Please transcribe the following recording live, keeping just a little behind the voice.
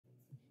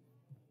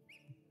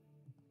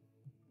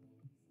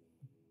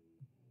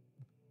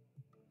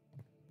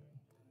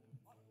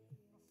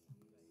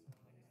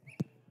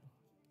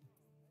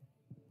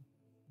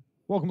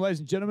Welcome, ladies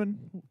and gentlemen.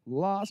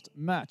 Last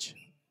match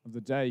of the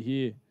day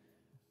here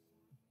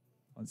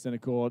on centre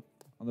court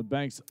on the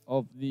banks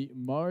of the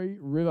Murray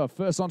River.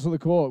 First onto the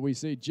court, we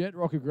see Jett,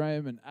 Rocker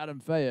Graham, and Adam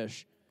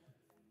Fejes.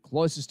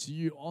 Closest to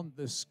you on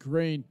the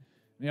screen.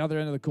 On the other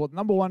end of the court,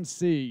 number 1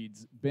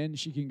 seeds, Ben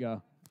Schickinger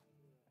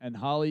and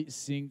Harley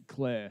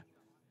Sinclair.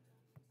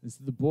 This is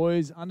the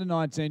boys under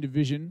 19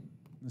 division,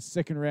 the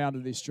second round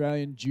of the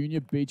Australian Junior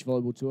Beach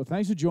Volleyball Tour.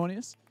 Thanks for joining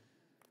us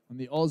on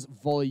the Oz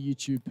Volley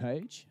YouTube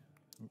page.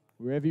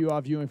 Wherever you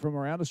are viewing from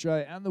around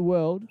Australia and the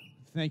world,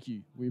 thank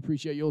you. We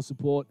appreciate your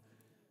support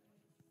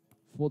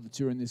for the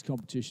tour in this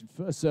competition.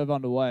 First serve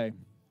underway,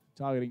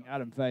 targeting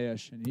Adam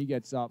Fejes, and he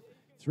gets up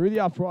through the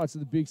uprights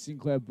of the big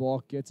Sinclair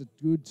block, gets a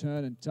good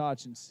turn and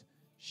touch, and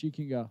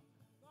Schickinger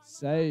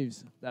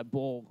saves that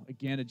ball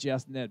again at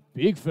just net.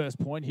 Big first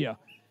point here.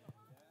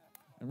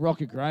 And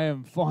Rocker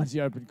Graham finds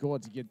the open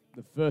court to get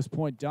the first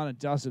point done and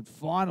dusted.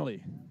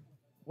 Finally,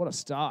 what a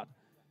start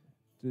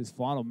to this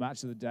final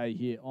match of the day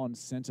here on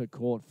centre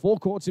court. 4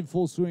 courts in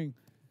full swing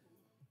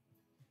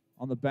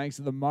on the banks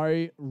of the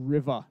Murray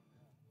River.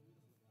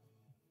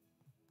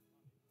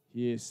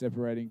 Here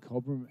separating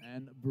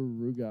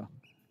Cobram-Barooga.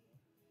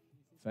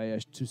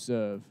 Fejes to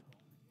serve.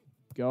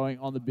 Going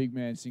on the big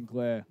man,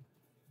 Sinclair.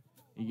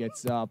 He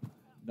gets up.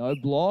 No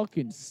block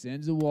and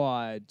sends it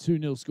wide.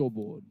 2-0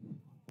 scoreboard.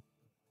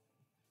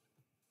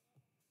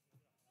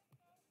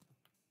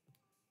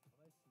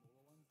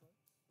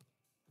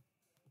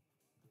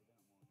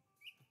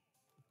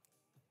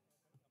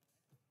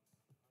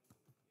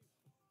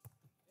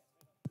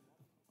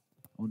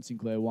 On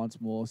Sinclair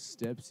once more,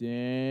 steps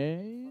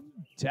in,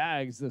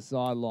 tags the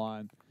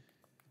sideline.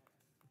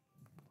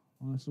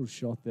 Nice little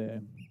shot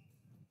there.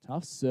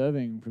 Tough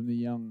serving from the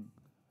young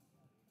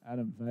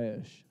Adam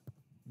Fejes.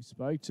 We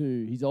spoke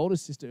to his older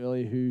sister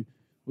earlier, who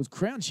was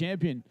crowned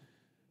champion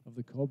of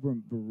the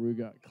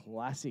Cobram-Barooga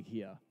Classic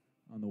here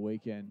on the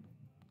weekend.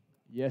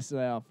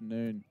 Yesterday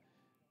afternoon,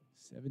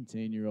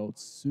 17-year-old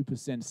super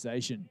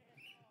sensation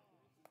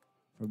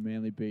from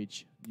Manly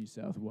Beach, New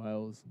South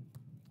Wales.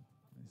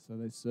 So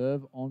they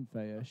serve on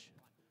Fejes.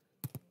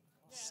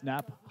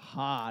 Snap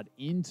hard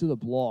into the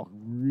block.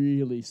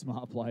 Really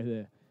smart play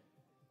there.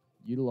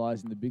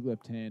 Utilising the big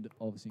left hand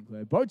of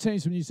Sinclair. Both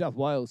teams from New South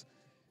Wales.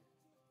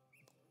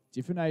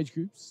 Different age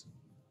groups.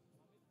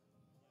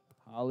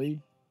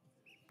 Harley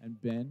and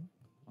Ben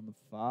on the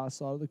far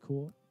side of the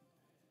court.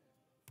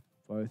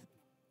 Both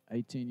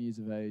 18 years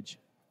of age.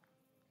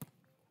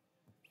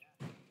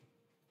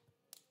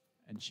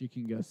 And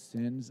Schickinger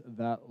sends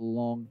that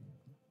long.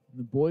 And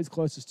the boys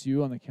closest to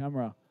you on the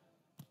camera,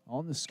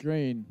 on the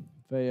screen,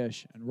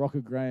 Fejes and Rocker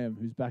Graham,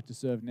 who's back to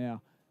serve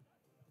now.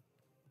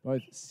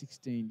 Both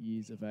 16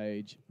 years of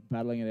age,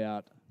 battling it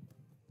out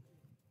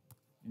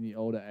in the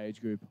older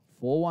age group.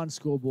 4-1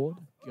 scoreboard,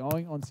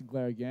 going on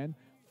Sinclair again.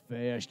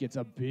 Fejes gets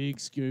a big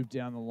scoop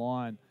down the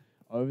line.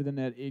 Over the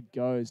net it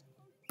goes.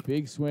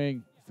 Big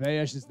swing.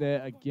 Fejes is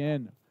there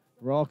again.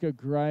 Rocker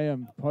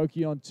Graham,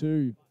 pokey on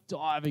 2.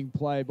 Diving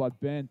play by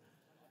Ben.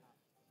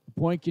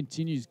 Point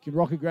continues. Can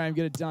Rocker Graham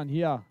get it done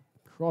here?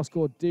 Cross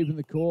court deep in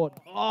the court.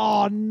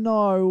 Oh,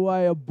 no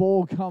way. A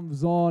ball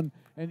comes on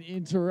and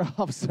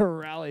interrupts the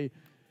rally.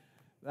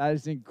 That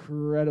is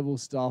incredible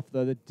stuff,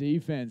 though. The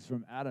defense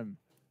from Adam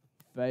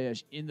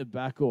Fejes in the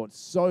backcourt.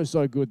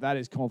 So good. That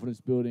is confidence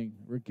building,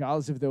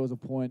 regardless if there was a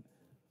point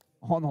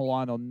on the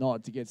line or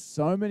not. To get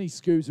so many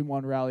scoops in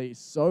one rally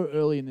so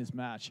early in this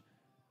match.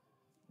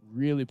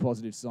 Really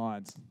positive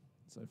signs.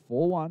 So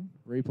 4-1.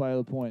 Replay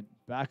of the point.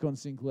 Back on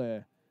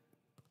Sinclair.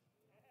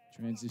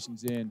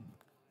 Transitions in.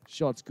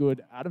 Shot's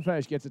good. Adam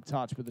Fejes gets a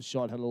touch, but the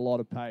shot had a lot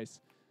of pace.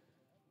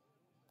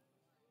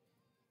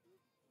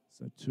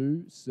 So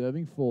 2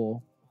 serving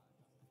 4.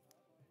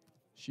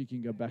 She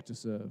can go back to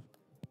serve.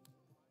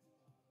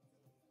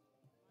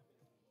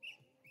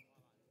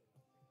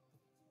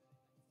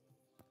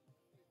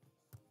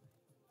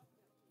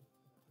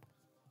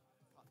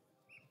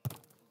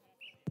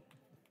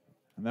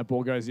 And that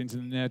ball goes into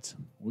the net.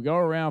 We go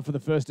around for the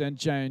first end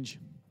change.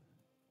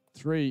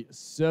 3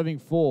 serving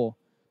 4.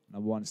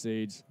 Number 1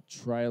 seeds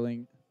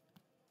trailing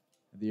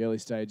at the early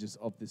stages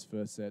of this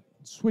first set.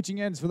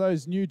 Switching ends for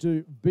those new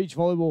to beach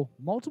volleyball.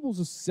 Multiples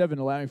of 7,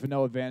 allowing for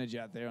no advantage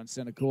out there on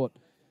centre court.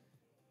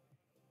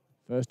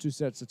 First 2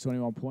 sets are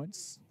 21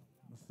 points.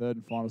 The third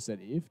and final set,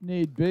 if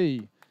need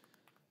be,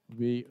 will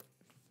be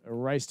a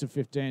race to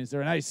 15. Is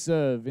there an ace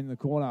serve in the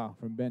corner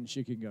from Ben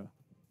Schickinger?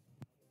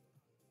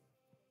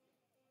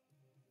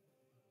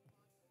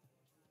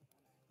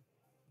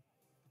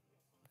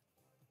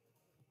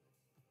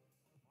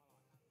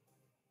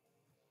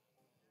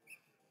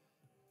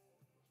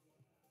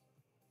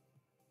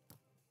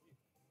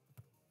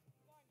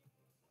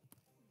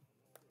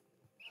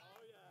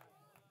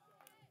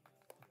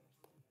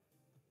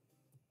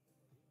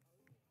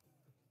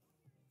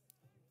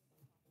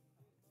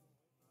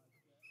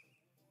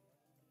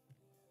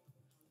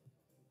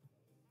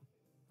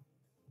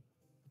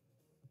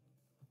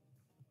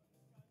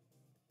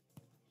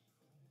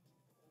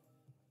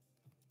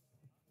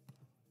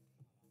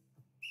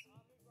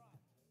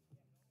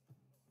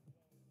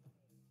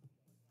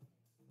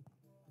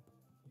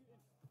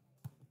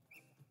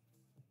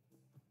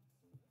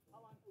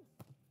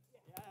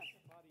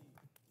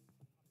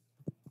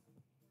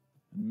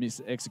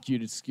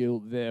 Mis-executed skill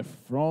there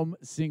from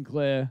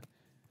Sinclair.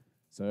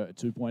 So a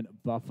 2-point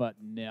buffer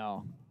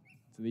now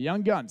to the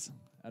young guns,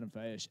 Adam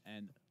Fejes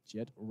and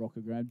Jett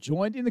Graham,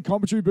 joined in the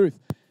commentary booth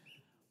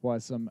by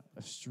some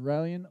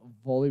Australian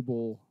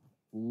volleyball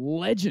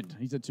legend.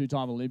 He's a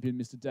 2-time Olympian,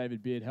 Mr.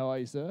 David Beard. How are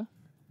you, sir?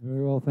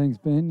 Very well, thanks,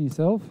 Ben.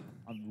 Yourself?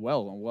 I'm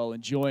well.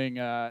 Enjoying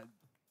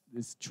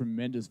this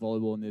tremendous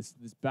volleyball and this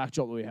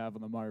backdrop that we have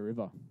on the Murray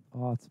River.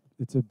 Oh,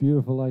 it's a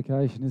beautiful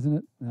location, isn't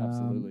it?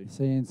 Absolutely.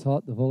 CN's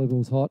hot, the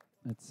volleyball's hot.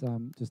 It's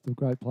just a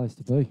great place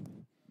to be.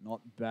 Not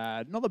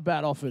bad. Not a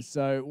bad office.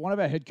 So one of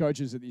our head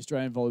coaches at the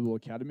Australian Volleyball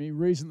Academy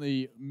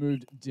recently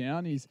moved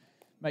down.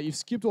 Mate, you've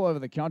skipped all over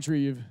the country.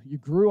 You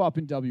grew up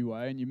in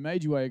WA and you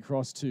made your way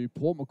across to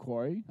Port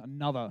Macquarie,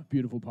 another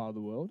beautiful part of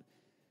the world.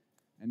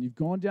 And you've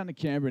gone down to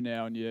Canberra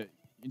now and you're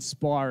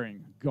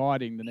inspiring,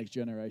 guiding the next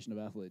generation of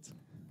athletes.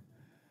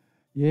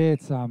 Yeah,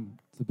 it's a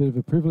bit of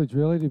a privilege,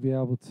 really, to be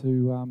able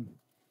to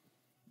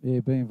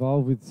be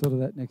involved with sort of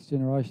that next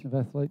generation of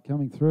athlete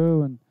coming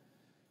through and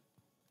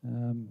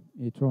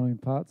trying to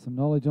impart some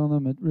knowledge on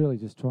them. It really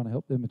just trying to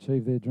help them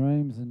achieve their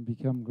dreams and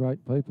become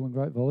great people and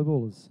great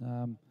volleyballers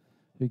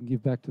who can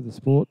give back to the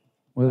sport,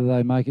 whether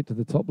they make it to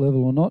the top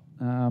level or not.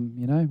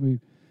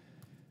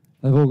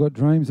 They've all got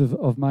dreams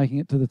of making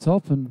it to the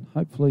top, and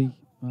hopefully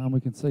we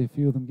can see a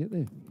few of them get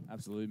there.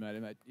 Absolutely,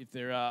 mate. If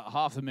they're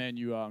half the man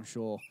you are, I'm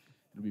sure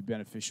it'll be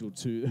beneficial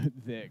to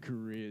their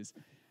careers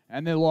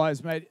and their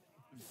lives, mate.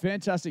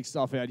 Fantastic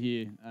stuff out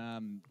here.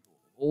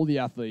 All the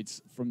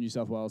athletes from New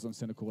South Wales on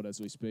centre court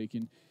as we speak,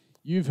 and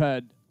you've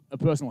had a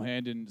personal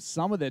hand in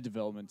some of their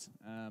development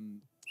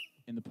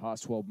in the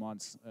past 12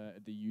 months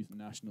at the Youth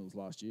Nationals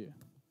last year.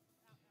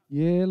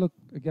 Yeah, look,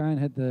 again,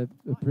 had the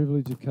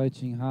privilege of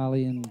coaching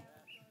Harley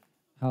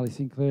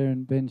Sinclair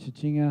and Ben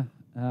Schickinger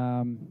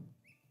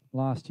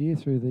last year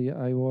through the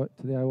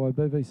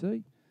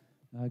AJBVT.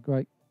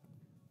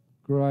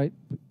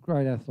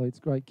 Great athletes,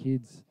 great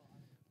kids,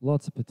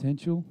 lots of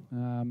potential.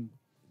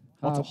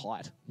 Lots of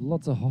height.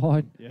 Lots of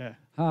height. Yeah.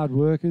 Hard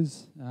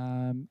workers.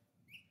 I'm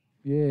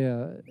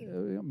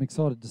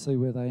excited to see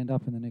where they end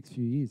up in the next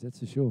few years, that's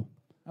for sure.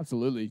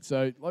 Absolutely.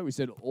 So, like we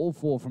said, all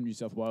 4 from New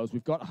South Wales.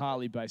 We've got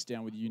Harley based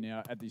down with you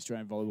now at the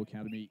Australian Volleyball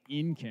Academy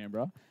in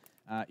Canberra.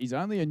 He's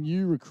only a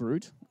new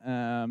recruit,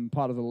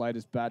 part of the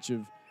latest batch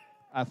of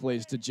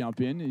athletes to jump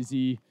in. Is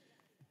he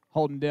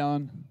holding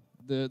down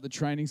the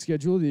training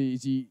schedule?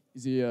 Is he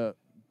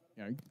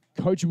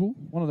coachable,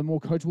 one of the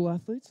more coachable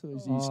athletes, or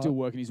is he still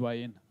working his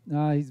way in?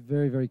 No, he's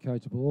very, very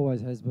coachable,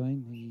 always has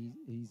been.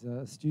 He's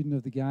a student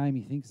of the game.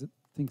 He thinks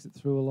it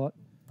through a lot.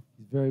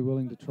 He's very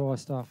willing to try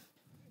stuff.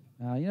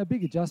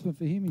 Big adjustment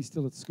for him. He's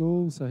still at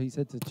school, so he's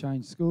had to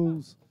change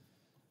schools,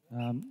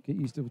 get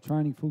used to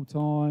training full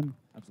time.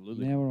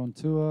 Absolutely. Now we're on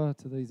tour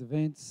to these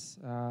events.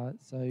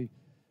 So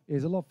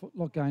there's a lot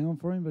going on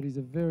for him, but he's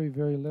a very,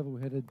 very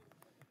level-headed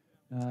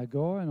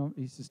guy, and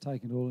he's just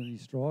taken it all in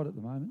his stride at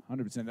the moment.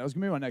 100%. That was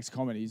going to be my next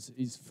comment.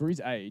 He's for his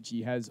age,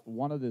 he has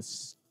one of the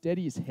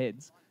steadiest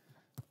heads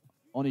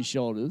on his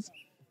shoulders,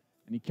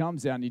 and he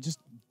comes out and he just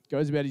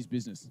goes about his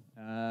business.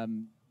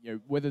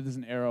 Whether there's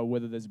an error or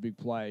whether there's a big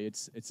play,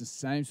 it's the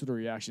same sort of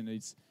reaction.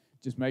 It's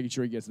just making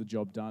sure he gets the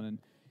job done. And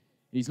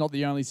he's not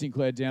the only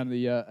Sinclair down to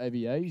the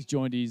AVA. He's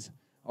joined his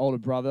older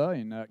brother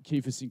in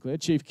Kiefer Sinclair.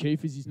 Chief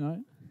Keith, as he's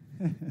known.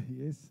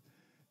 Yes.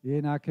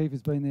 Yeah, Keith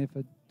has been there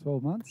for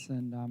 12 months,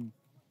 and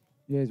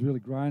he's really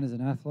grown as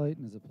an athlete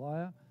and as a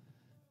player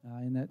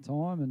in that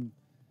time.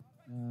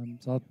 And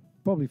so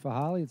probably for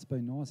Harley, it's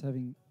been nice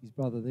having his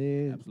brother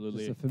there.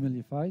 Absolutely. Just a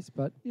familiar face,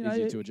 but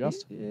easy to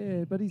adjust.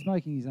 But he's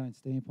making his own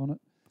stamp on it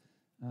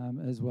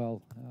as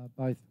well.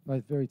 Both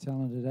very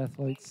talented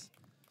athletes,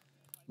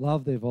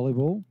 love their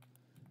volleyball,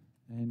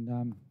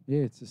 and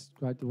it's just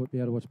great to be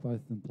able to watch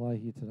both of them play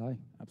here today.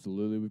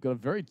 Absolutely. We've got a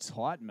very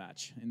tight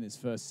match in this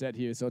first set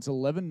here. So it's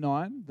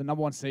 11-9. The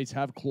number 1 seeds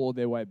have clawed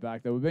their way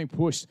back. They were being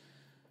pushed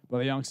by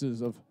the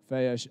youngsters of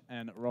Fejes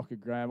and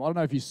Graham. I don't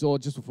know if you saw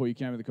just before you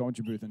came to the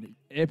commentary booth an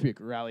epic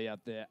rally out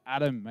there.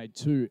 Adam made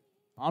 2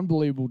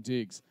 unbelievable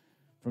digs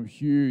from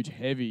huge,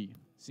 heavy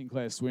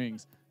Sinclair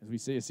swings as we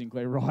see a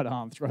Sinclair right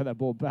arm throw that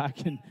ball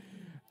back, and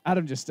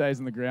Adam just stays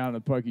on the ground, a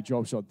pokey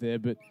drop shot there.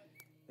 But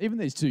even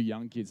these 2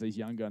 young kids, these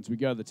young guns, we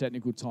go to the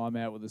technical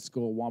timeout with a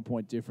score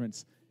 1-point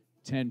difference,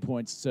 10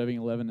 points, serving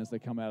 11 as they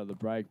come out of the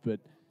break. But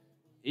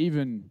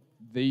even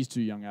these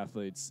 2 young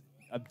athletes,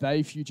 are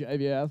they future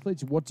AVA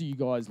athletes? What do you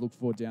guys look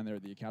for down there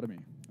at the academy?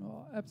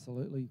 Oh,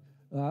 absolutely.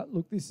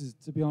 Look,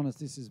 to be honest,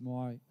 this is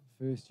my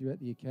first year at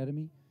the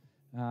academy.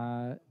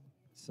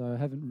 So I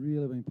haven't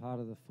really been part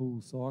of the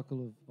full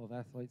cycle of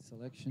athlete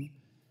selection.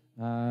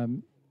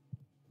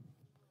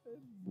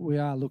 We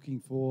are looking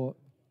for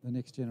the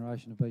next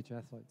generation of beach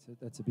athletes.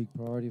 That's a big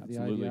priority of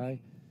Absolutely. the AVA.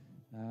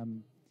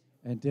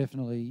 And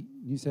definitely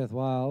New South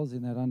Wales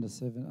in that under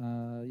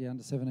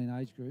 17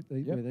 age group,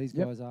 where these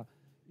guys are,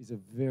 is a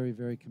very,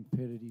 very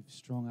competitive,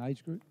 strong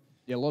age group.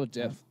 Yeah, a lot of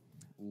depth.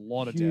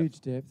 Huge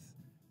depth.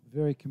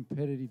 Very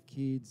competitive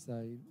kids.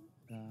 They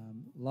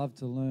love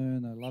to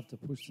learn. They love to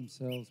push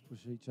themselves, push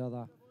each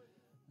other.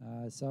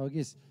 So I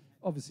guess,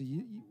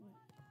 obviously,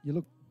 you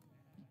look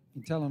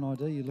in talent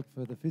ID, you look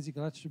for the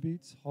physical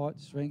attributes, height,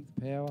 strength,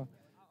 power,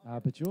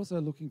 but you're also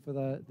looking for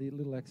the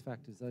little X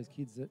factors, those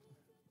kids that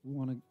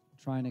want to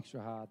train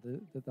extra hard,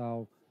 that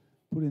they'll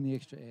put in the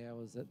extra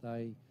hours, that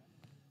they,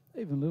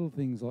 even little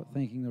things like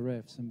thanking the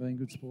refs and being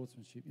good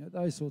sportsmanship,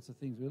 those sorts of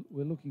things.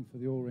 We're looking for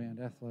the all-round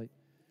athlete.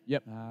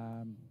 Yep.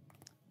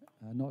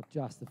 Not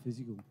just the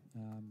physical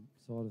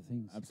side of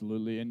things.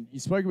 Absolutely. And you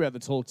spoke about the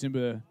tall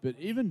timber, but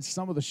even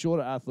some of the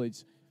shorter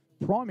athletes,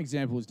 prime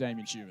example is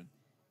Damien Schumann.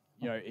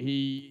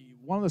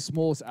 One of the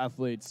smallest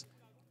athletes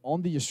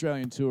on the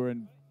Australian tour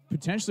and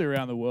potentially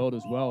around the world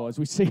as well, as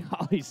we see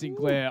Harley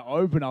Sinclair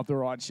open up the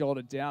right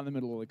shoulder down the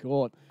middle of the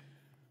court.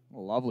 A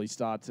lovely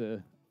start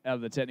out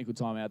of the technical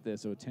time out there,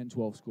 so a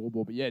 10-12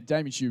 scoreboard. But yeah,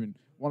 Damien Schumann,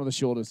 one of the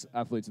shortest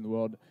athletes in the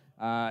world,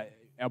 our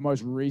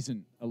most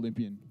recent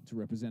Olympian to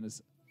represent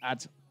us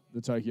at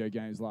the Tokyo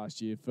Games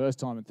last year. First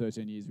time in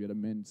 13 years we had a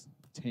men's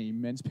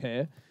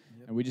pair. Yep.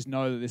 And we just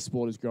know that this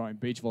sport is growing,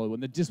 beach volleyball,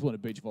 and the discipline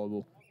of beach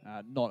volleyball,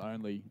 not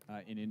only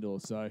in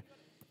indoors. So,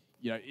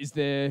 is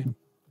there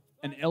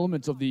an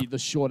element of the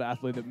short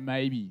athlete that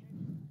maybe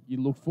you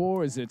look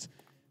for? Is it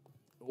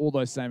all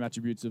those same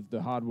attributes of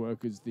the hard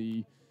workers,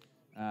 the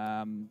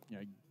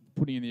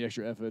putting in the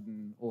extra effort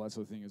and all that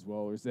sort of thing as well?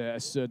 Or is there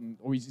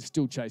or is he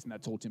still chasing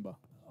that tall timber,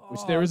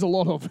 which there is a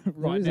lot of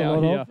right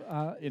now here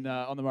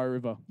on the Murray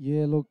River?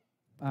 Yeah, look,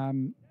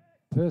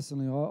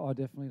 personally, I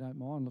definitely don't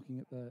mind looking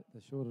at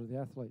the shorter of the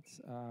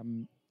athletes.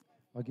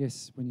 I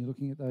guess when you're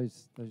looking at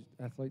those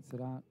athletes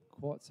that aren't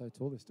quite so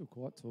tall, they're still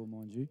quite tall,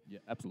 mind you. Yeah,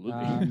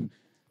 absolutely.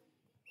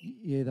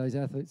 Those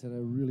athletes that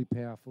are really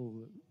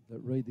powerful, that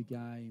read the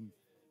game,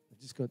 they've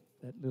just got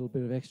that little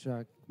bit of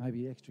extra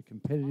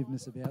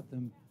competitiveness about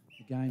them,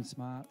 the game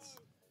smarts.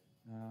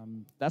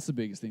 That's the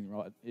biggest thing,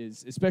 right?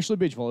 Is especially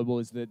beach volleyball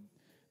is that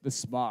the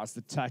smarts,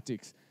 the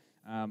tactics.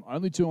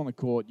 Only two on the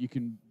court. You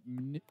can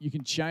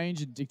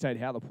change and dictate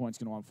how the point's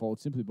going to unfold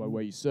simply by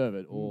where you serve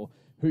it or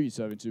who you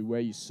serve it to, where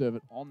you serve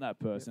it on that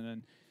person. Yep.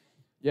 And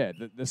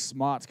yeah, the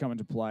smarts come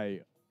into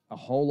play a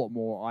whole lot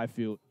more, I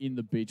feel, in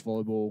the beach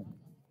volleyball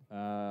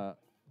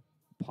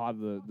part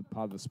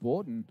of the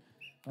sport, and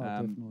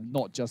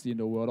not just the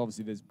indoor world.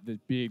 Obviously, there's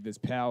big, there's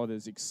power,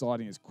 there's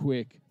exciting, there's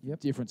quick,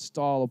 different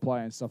style of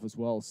play and stuff as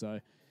well. So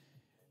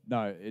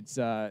no, it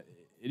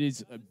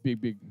is a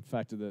big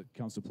factor that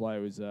comes to play.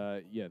 Is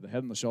the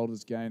head and the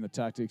shoulders game, the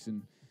tactics,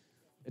 and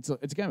it's a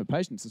game of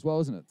patience as well,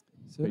 isn't it?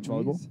 Beach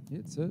volleyball. Yeah,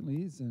 it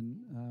certainly is, and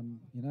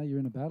you're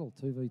in a battle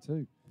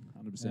 2v2,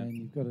 100%, and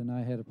you've got to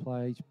know how to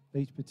play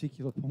each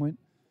particular point.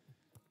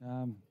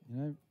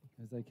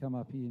 As they come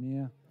up here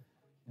now,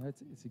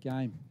 it's a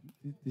game.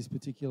 This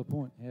particular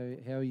point,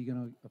 how are you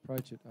going to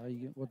approach it?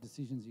 What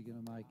decisions are you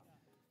going to make?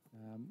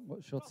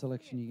 What shot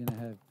selection are you going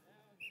to have?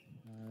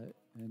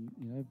 And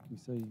we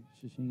see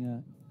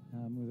Schickinger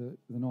with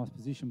a nice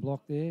position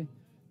block there.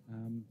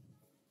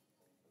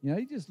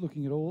 You're just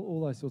looking at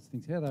all those sorts of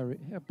things.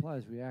 How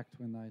players react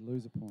when they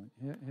lose a point.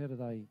 How do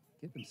they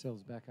get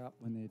themselves back up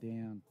when they're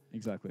down?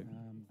 Exactly.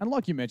 And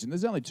like you mentioned,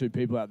 there's only two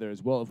people out there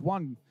as well. If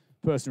one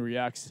person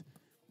reacts,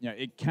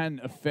 it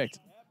can affect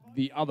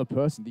the other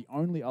person, the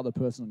only other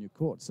person on your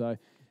court. So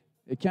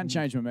it can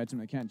change momentum.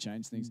 It can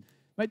change things.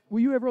 Mate, were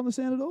you ever on the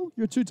sand at all?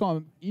 You're a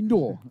two-time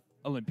indoor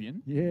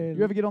Olympian. Yeah.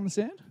 You ever get on the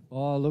sand?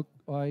 Oh, look,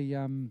 I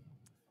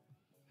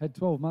had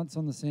 12 months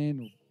on the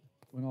sand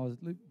when I was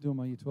doing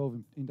my Year 12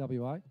 in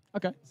WA.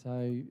 Okay.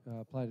 So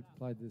played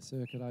the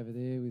circuit over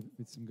there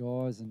with some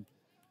guys, and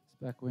it's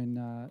back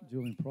when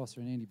Julian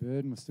Prosser and Andy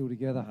Burden were still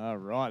together. Oh,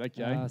 right,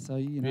 okay. So,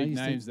 big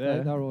names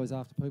there. They were always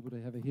after people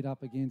to have a hit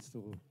up against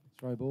or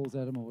throw balls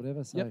at them or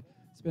whatever. So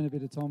spent a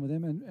bit of time with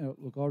them, and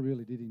look, I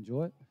really did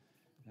enjoy it.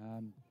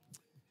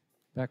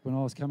 Back when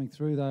I was coming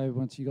through, though,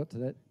 once you got to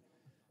that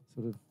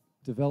sort of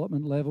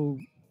development level,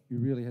 you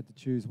really had to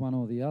choose one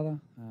or the other.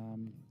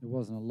 There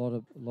wasn't a lot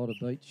of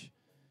beach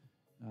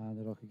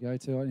that I could go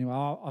to. Anyway,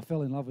 I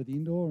fell in love with the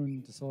indoor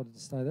and decided to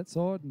stay that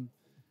side.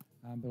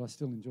 But I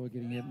still enjoy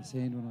getting out in the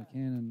sand when I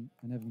can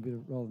and having a bit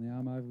of rolling the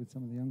arm over with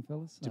some of the young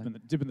fellas. So.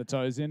 Dipping the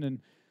toes in, and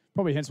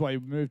probably hence why you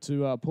moved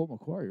to Port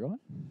Macquarie, right?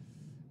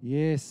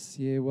 Yes,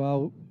 yeah.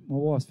 Well, my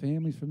wife's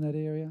family's from that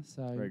area,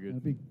 so very good. A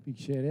big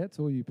shout out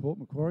to all you Port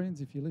Macquarians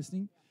if you're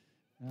listening.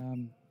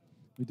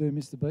 We do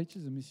miss the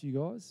beaches and miss you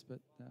guys, but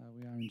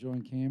we are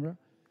enjoying Canberra.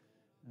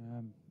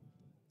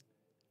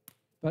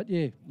 But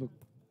yeah, look,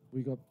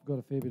 we got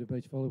a fair bit of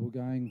beach volleyball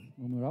going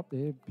when we were up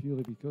there,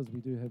 purely because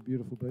we do have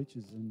beautiful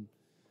beaches, and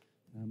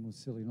we're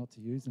silly not to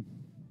use them.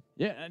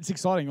 Yeah, and it's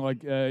exciting.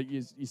 Like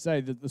you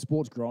say, that the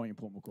sport's growing in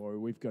Port Macquarie.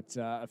 We've got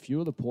a few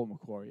of the Port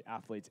Macquarie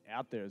athletes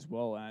out there as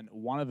well, and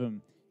one of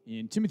them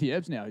in Timothy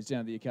Ebbs now, who's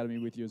down at the academy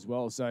with you as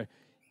well. So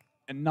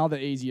another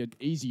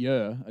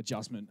easier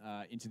adjustment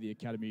into the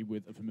academy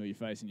with a familiar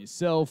face in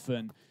yourself,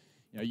 and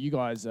you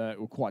guys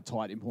were quite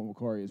tight in Port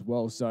Macquarie as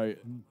well. So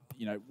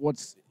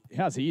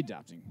how's he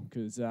adapting?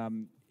 Because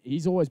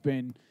he's always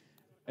been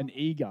an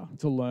eager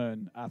to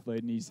learn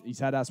athlete, and he's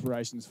had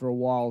aspirations for a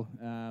while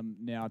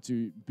now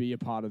to be a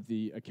part of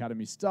the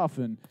academy stuff.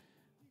 And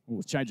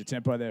Change of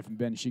tempo there from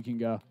Ben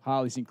Schickinger.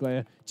 Harley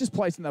Sinclair just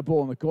placing that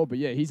ball on the court. But,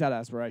 yeah, he's had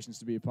aspirations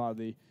to be a part of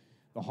the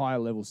higher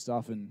level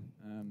stuff. And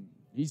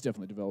he's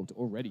definitely developed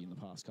already in the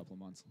past couple of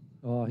months.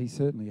 Oh, he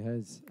certainly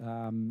has.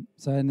 And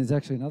there's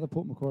actually another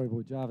Port Macquarie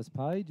boy, Jarvis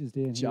Page, is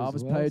down here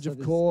Jarvis as well. Page, So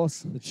of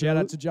course. Shout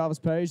out to Jarvis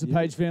Page, the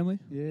Page family.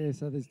 Yeah,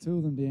 so there's two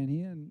of them down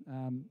here.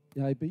 And,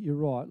 but you're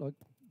right. Like,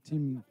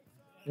 Tim,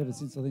 ever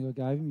since I think I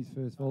gave him his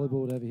first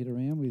volleyball to ever hit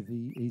around with,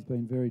 he's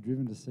been very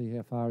driven to see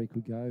how far he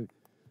could go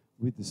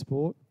with the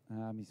sport.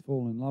 He's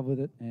fallen in love with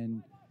it.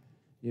 And,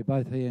 yeah,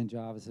 both he and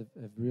Jarvis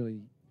have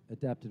really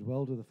adapted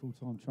well to the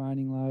full-time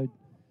training load.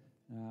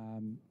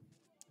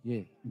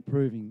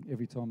 Improving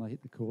every time they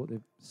hit the court.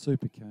 They're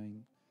super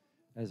keen,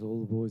 as all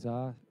the boys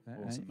are,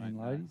 Awesome, and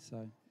mate, ladies.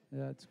 So,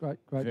 yeah, it's great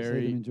to see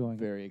them enjoying it.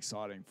 Very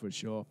exciting for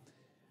sure.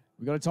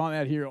 We've got a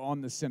timeout here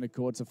on the centre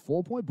court. It's a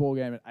 4-point ball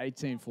game at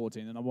 18-14.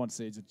 The number one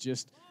seeds have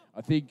just,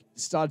 I think,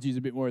 started to use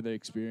a bit more of their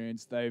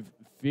experience. They've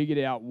figured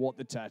out what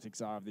the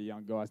tactics are of the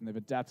young guys, and they've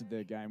adapted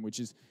their game, which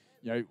is,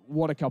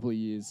 what a couple of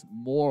years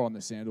more on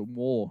the sand or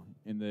more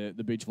in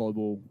the beach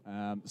volleyball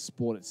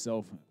sport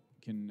itself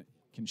can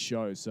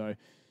show. So,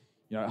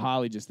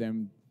 Harley just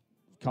then,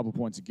 a couple of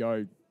points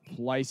ago,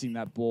 placing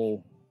that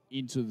ball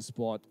into the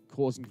spot,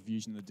 causing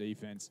confusion in the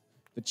defense.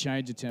 The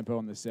change of tempo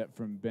on the set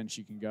from Ben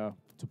Schickinger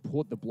to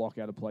put the block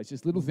out of place.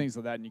 Just little things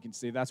like that, and you can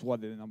see that's why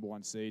they're the number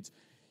one seeds.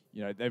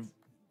 They've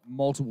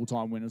multiple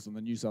time winners on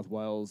the New South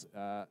Wales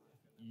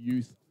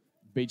Youth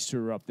Beach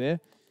Tour up there,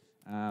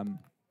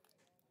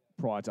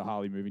 prior to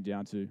Harley moving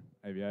down to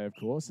AVA, of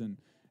course. And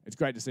it's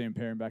great to see him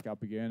pairing back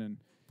up again. And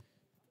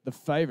the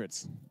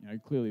favourites,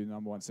 clearly the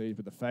number one seed,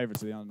 but the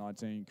favourites of the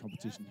under-19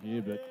 competition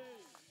here. But,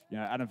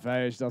 Adam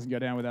Fejes doesn't go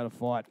down without a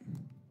fight.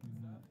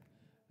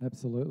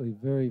 Absolutely.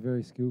 Very,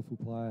 very skillful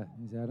player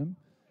is Adam.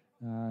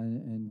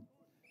 And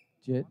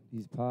Jett,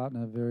 his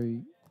partner, a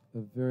very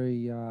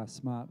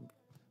smart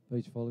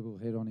beach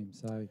volleyball head on him.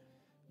 So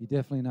you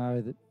definitely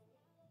know that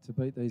to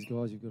beat these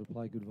guys, you've got to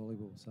play good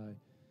volleyball. So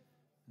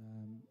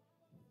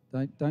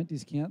don't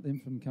discount them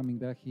from coming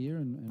back here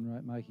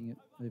and making it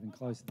even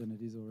closer than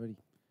it is already.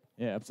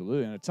 Yeah,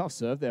 absolutely. And a tough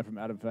serve there from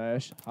Adam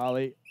Fejes.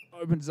 Harley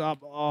opens up.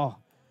 Oh,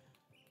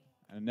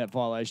 and a net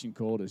violation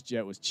called as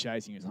Jett was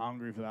chasing. He was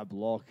hungry for that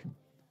block.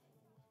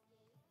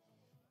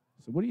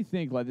 So what do you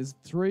think? Like, there's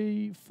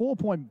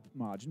 4-point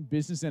margin,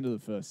 business end of the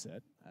first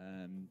set.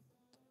 And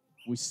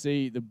we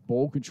see the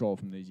ball control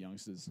from these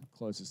youngsters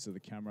closest to the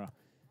camera.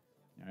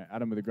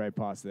 Adam with a great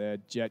pass there.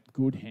 Jett,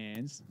 good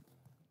hands.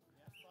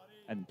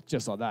 And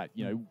just like that,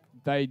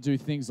 they do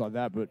things like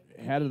that, but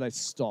how do they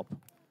stop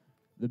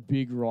the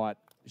big right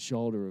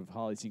shoulder of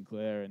Harley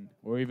Sinclair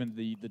or even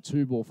the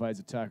two-ball phase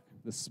attack,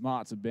 the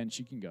smarts of Ben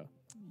Schickinger?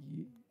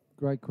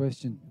 Great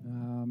question.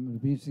 It'll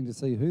be interesting to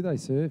see who they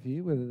serve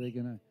here, whether they're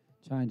going to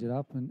change it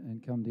up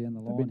and come down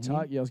the line.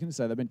 I was going to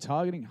say, they've been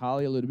targeting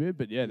Harley a little bit,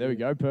 but there we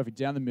go. Perfect.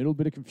 Down the middle,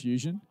 bit of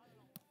confusion.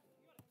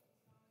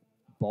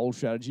 Bold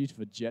strategy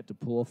for Jett to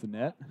pull off the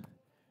net.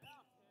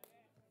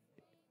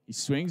 He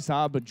swings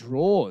hard, but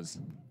draws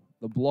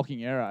the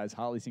blocking error as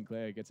Harley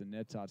Sinclair gets a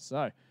net touch.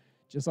 So,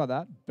 just like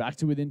that, back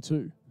to within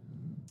 2.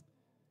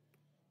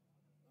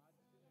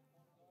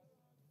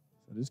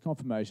 So, this is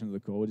confirmation of the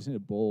call. We just need a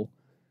ball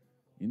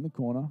in the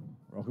corner.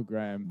 Rocker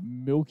Graham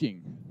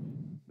milking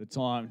the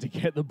time to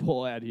get the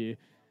ball out here.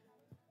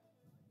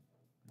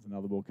 As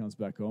another ball comes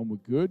back on, we're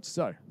good.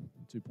 So,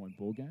 2-point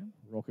ball game.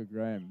 Rocker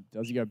Graham,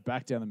 does he go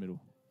back down the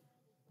middle?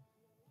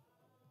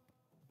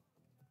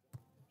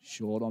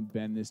 Short on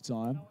Ben this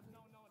time.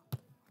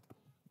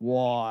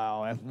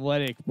 Wow,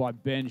 athletic by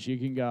Ben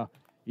Schickinger.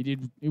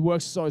 He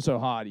worked so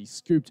hard. He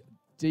scooped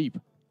deep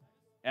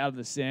out of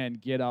the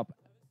sand, get up,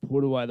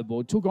 put away the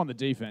ball, took on the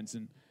defense,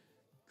 and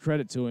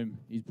credit to him.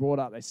 He's brought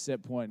up a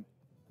set point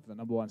for the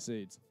number one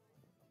seeds.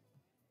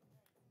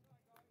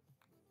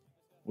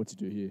 What's he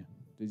do here?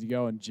 Does he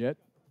go on Jett?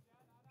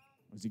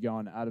 Or does he go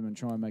on Adam and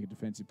try and make a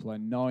defensive play,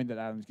 knowing that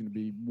Adam's going to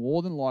be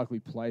more than likely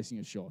placing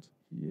a shot?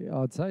 Yeah,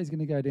 I'd say he's going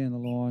to go down the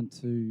line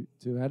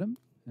to Adam,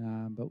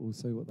 but we'll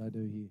see what they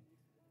do here.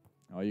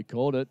 Oh, you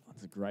called it.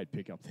 That's a great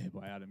pick up there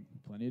by Adam.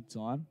 Plenty of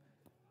time.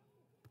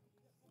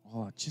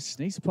 Oh, just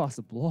sneaks past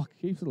the block.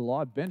 Keeps it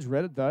alive. Ben's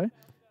read it, though.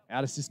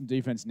 Out of system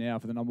defense now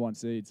for the number one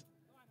seeds.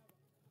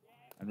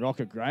 And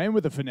Rocker Graham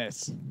with the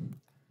finesse.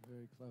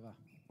 Very clever.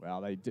 Wow,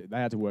 they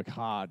had to work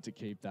hard to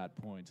keep that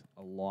point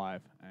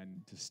alive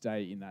and to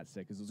stay in that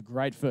set, because it was a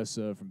great first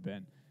serve from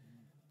Ben.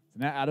 So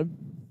now Adam,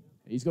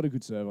 he's got a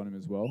good serve on him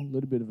as well. A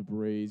little bit of a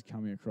breeze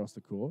coming across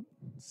the court.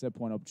 Set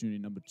point opportunity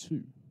number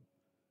 2.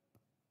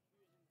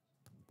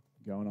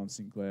 Going on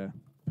Sinclair.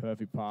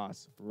 Perfect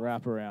pass.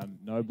 Wrap around.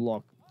 No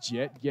block.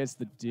 Jett gets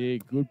the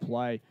dig. Good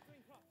play.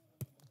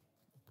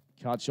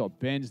 Cut shot.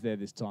 Ben's there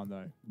this time,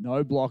 though.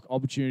 No block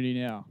opportunity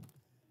now.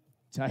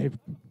 Tape.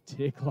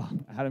 Tickler.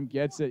 Adam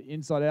gets it.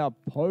 Inside out.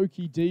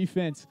 Pokey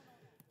defense.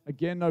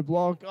 Again, no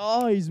block.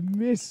 Oh, he's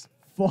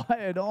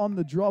misfired on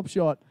the drop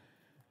shot.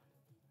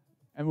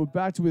 And we're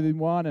back to within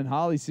 1, and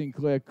Harley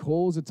Sinclair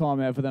calls a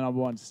timeout for the number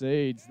one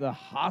seeds. The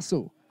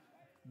hustle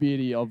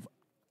beauty of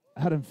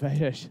Adam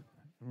Fejes.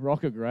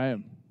 Rocker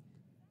Graham.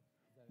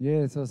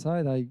 Yeah, so I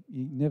say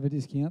you never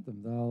discount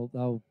them.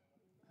 They'll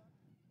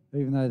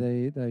even though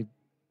they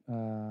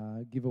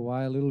give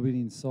away a little bit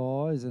in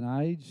size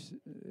and age,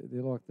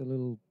 they're like the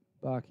little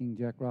barking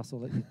Jack Russell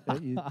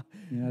that you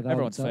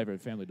Everyone's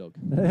favourite family dog.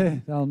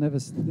 They'll never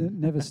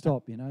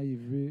stop.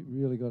 You've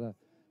really got to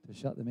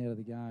shut them out of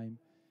the game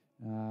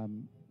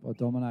by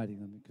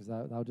dominating them, because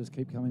they'll just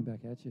keep coming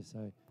back at you.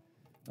 So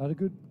I had a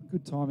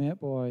good time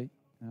out by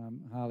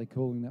Harley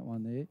calling that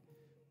one there.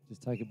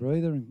 Just take a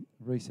breather and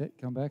reset,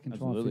 come back and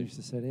try and finish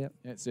the set out.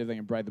 Yeah, see if they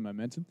can break the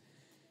momentum.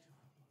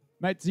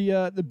 Mate,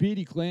 the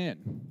Beardy clan,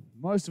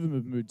 most of them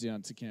have moved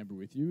down to Canberra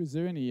with you. Is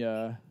there any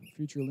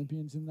future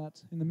Olympians in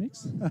the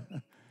mix?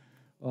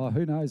 Oh,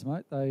 who knows,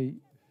 mate? I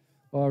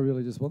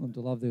really just want them to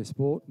love their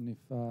sport, and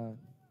if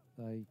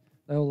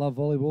they all love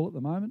volleyball at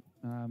the moment,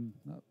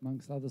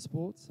 amongst other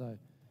sports. So,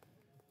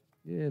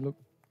 yeah, look,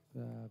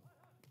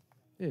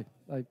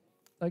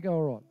 they go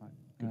all right,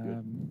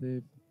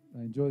 mate. They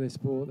enjoy their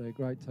sport. They're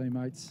great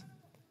teammates.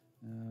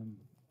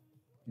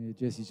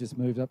 Jesse's just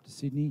moved up to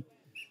Sydney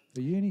for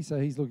uni, so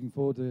he's looking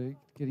forward to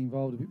getting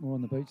involved a bit more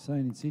on the beach scene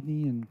in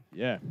Sydney. And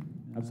yeah,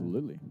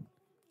 absolutely.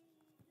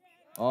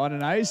 On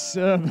an ace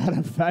serve out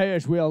of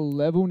Fejes. We are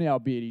level now,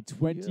 Beardy.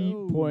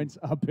 20 points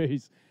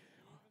apiece.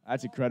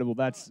 That's incredible.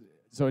 That's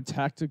so a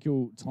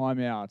tactical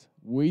timeout,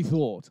 we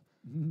thought,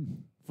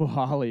 for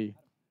Harley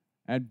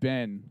and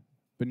Ben.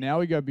 But now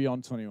we go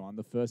beyond 21.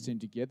 The first team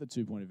to get the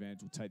 2-point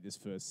advantage will take this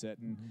first set.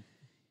 And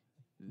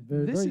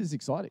this is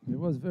exciting. It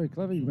was very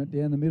clever. He went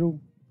down the middle,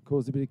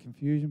 caused a bit of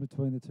confusion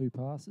between the two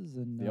passes.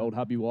 And the old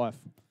hubby wife.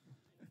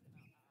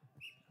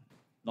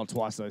 Not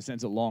twice, though.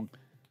 Sends it long.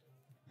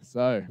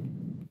 So,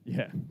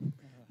 yeah.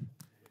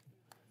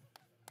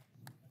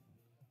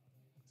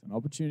 It's an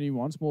opportunity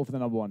once more for the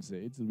number 1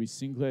 seeds. It'll be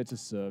Sinclair to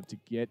serve to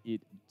get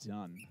it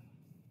done.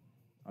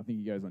 I think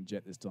he goes on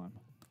Jett this time.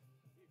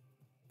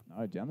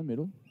 No, down the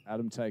middle.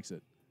 Adam takes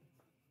it.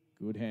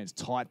 Good hands.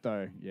 Tight,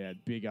 though. Yeah,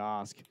 big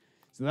ask.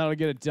 So that'll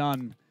get it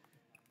done.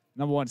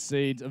 Number 1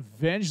 seeds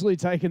eventually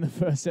taking the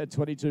first set,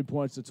 22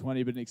 points to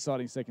 20, but an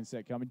exciting second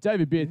set coming.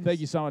 David Beard, thank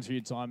you so much for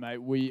your time,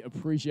 mate. We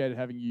appreciated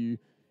having you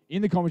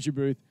in the commentary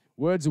booth.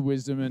 Words of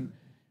wisdom, and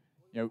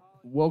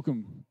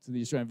welcome to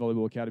the Australian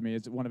Volleyball Academy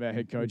as one of our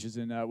head coaches,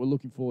 and we're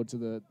looking forward to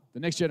the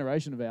next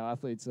generation of our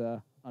athletes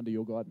under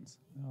your guidance.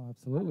 Oh,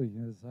 absolutely.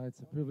 It's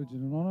a privilege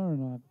and an honour,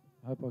 and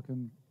I hope I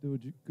can do a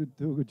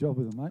good job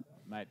with them, mate.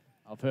 Mate,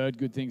 I've heard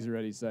good things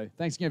already, so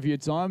thanks again for your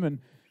time, and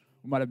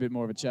we might have a bit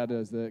more of a chat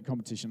as the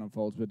competition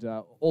unfolds, but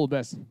all the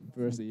best for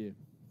the rest of the year.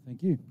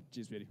 Thank you.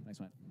 Cheers, Beardy.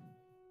 Thanks, mate.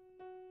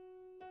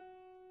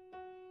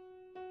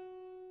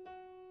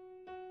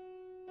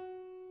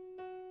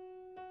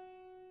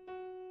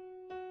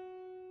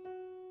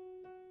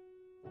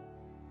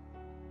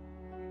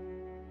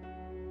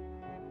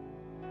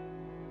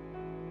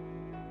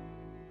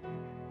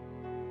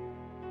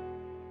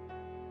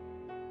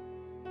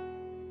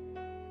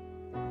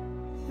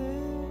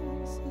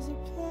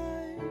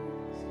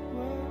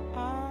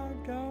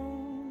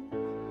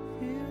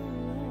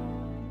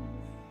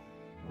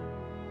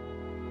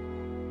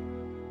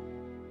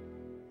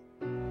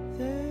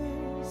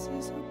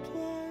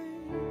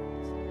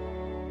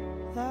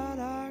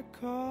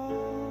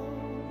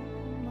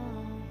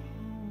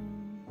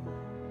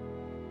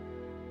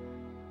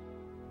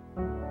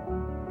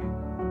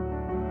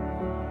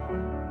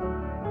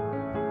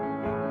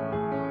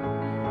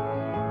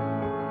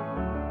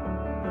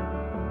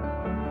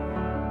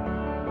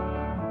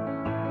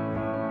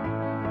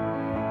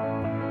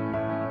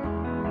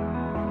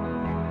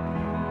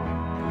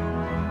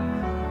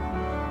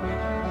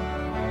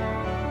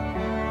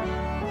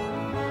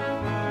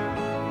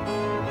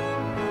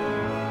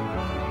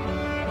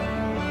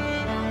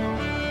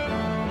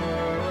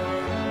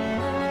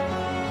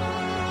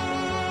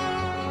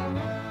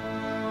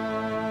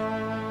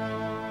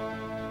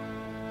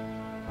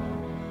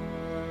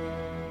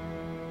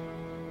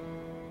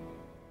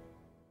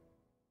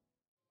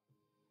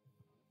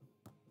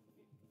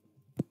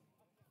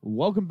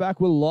 Welcome back.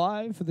 We're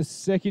live for the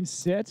second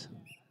set.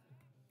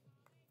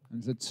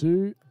 And it's a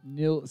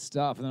 2-0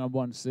 start for the number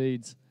 1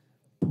 seeds.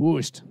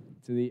 Pushed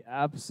to the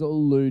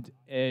absolute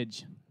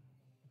edge.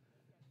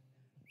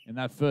 In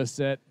that first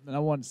set, the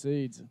number 1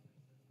 seeds,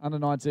 under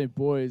 19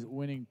 boys,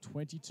 winning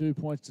 22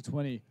 points to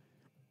 20.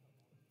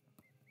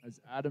 As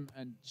Adam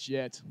and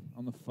Jett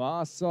on the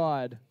far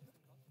side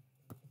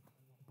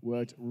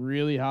worked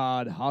really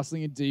hard,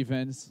 hustling in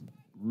defense,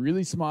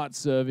 really smart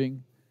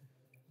serving,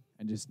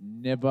 and just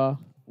never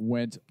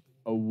went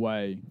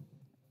away.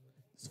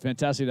 It's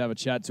fantastic to have a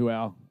chat to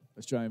our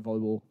Australian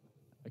Volleyball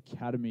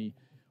Academy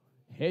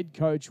head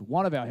coach,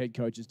 one of our head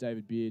coaches,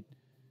 David Beard,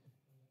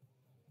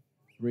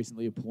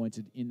 recently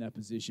appointed in that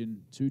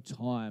position,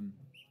 2-time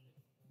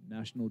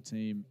national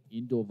team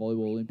indoor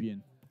volleyball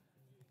Olympian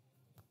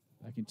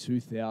back in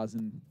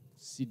 2000,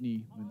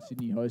 Sydney, when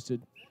Sydney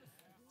hosted.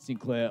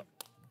 Sinclair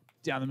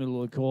down the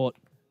middle of the court.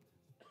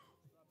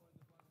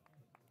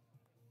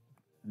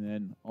 And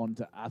then on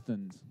to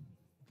Athens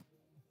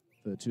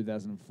for the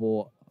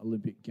 2004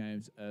 Olympic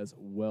Games as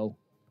well.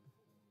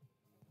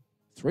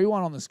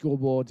 3-1 on the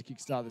scoreboard to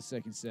kickstart the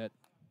second set.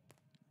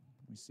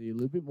 We see a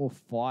little bit more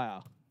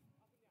fire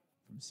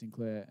from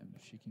Sinclair and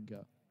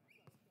Schickinger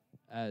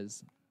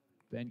as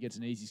Ben gets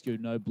an easy scoop,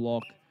 no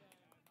block.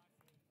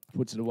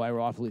 Puts it away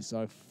rightfully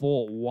so.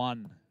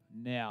 4-1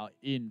 now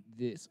in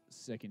this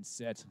second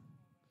set.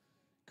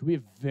 Could be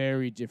a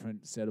very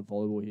different set of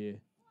volleyball here.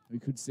 We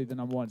could see the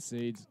number 1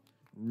 seeds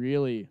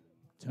really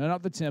turn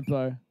up the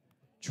tempo,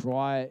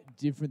 try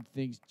different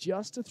things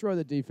just to throw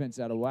the defense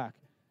out of whack.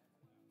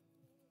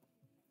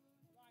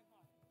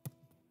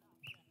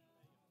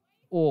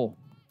 Or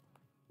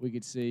we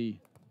could see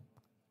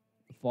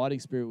the fighting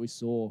spirit we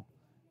saw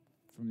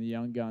from the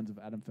young guns of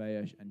Adam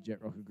Fejes and Jett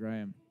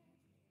Graham.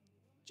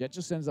 Jett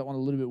just sends that one a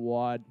little bit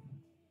wide.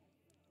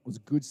 It was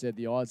a good set.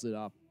 The eyes lit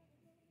up.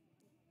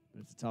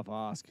 But it's a tough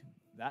ask.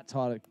 That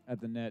tight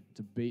at the net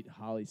to beat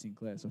Harley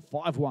Sinclair. So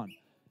 5-1.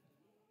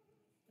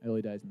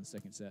 Early days in the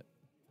second set.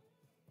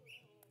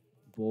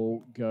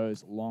 Ball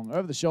goes long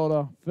over the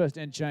shoulder. First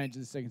end change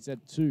in the second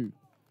set. 2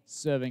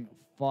 serving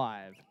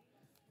 5.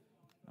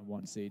 And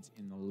 1 seeds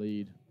in the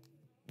lead.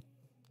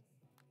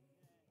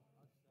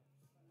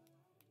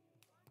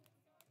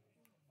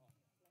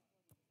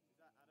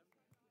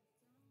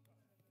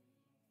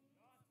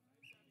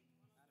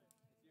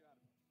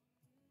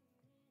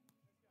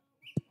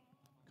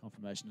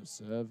 Confirmation of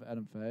serve,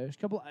 Adam Fejes.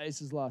 Couple of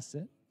aces last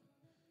set.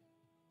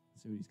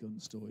 See what he's got in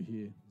store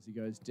here as he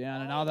goes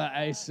down. Another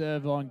ace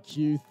serve on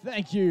cue.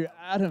 Thank you,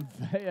 Adam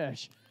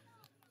Fejes.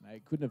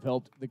 Mate, couldn't have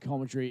helped the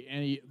commentary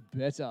any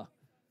better.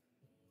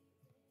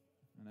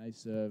 An ace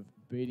serve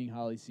beating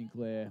Harley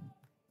Sinclair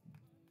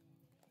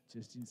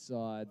just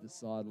inside the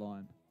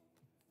sideline.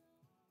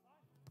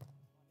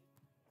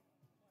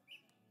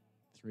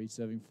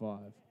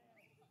 3-7-5.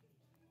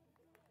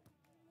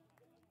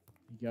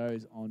 He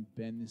goes on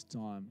Ben this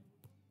time.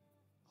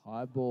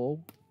 High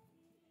ball.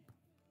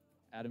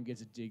 Adam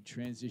gets a dig.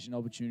 Transition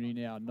opportunity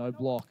now. No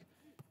block.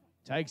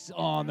 Takes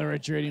on the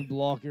retreating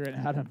blocker, and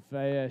Adam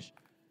Fejes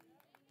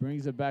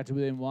brings it back to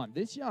within 1.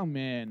 This young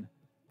man,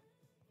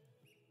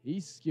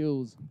 his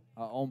skills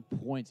are on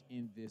point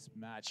in this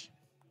match.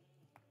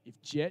 If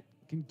Jett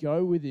can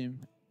go with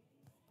him,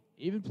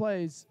 even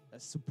plays a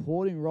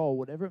supporting role,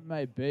 whatever it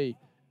may be,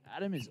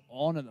 Adam is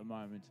on at the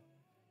moment.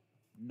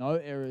 No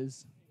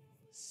errors.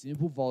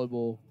 Simple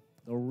volleyball.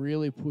 They'll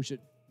really push it,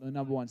 the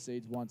number 1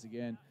 seeds once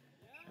again.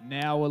 And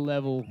now we're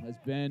level as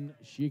Ben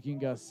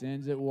Schickinger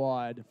sends it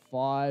wide.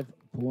 5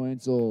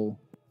 points all.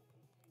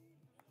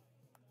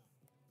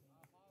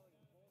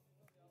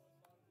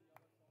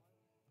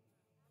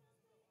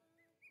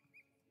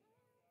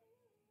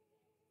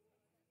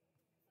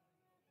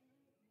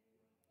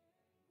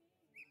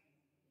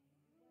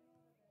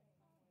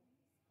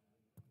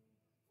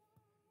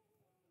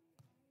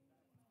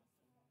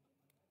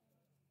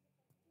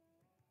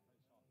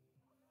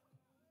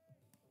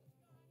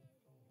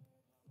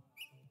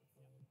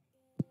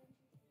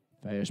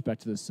 Fejes back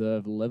to the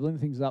serve, leveling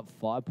things up,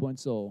 5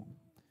 points all.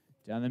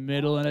 Down the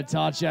middle and a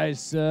touch ace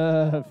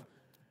serve.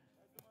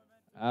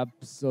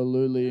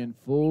 Absolutely in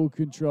full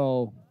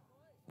control.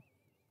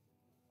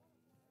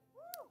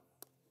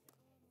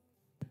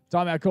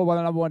 Timeout called by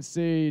the number 1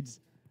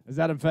 seeds as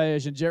Adam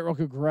Fejes and Jett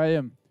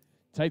Graham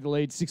take the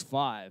lead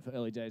 6-5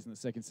 early days in the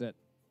second set.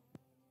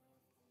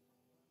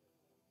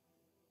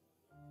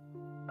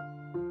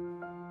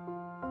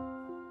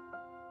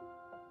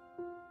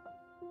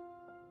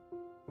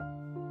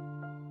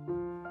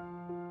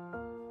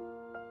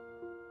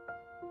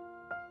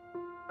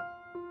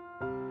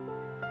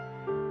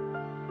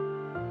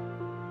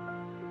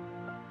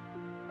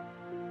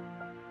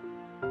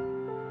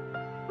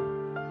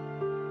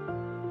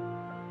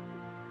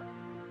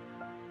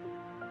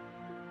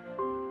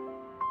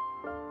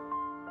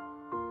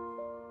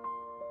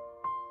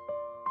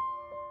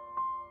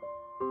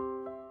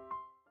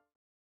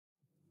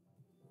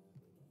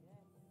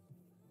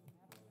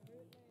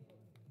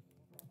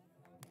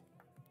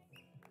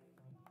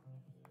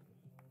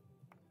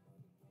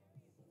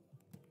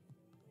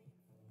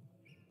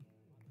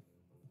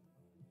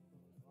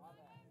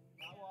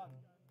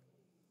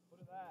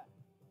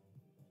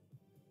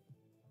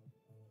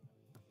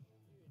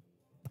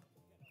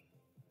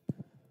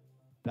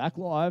 Back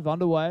live,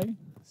 underway.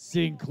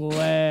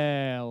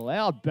 Sinclair,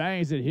 loud bang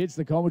as it hits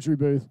the commentary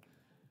booth.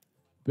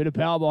 Bit of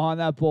power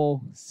behind that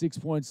ball. 6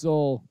 points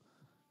all.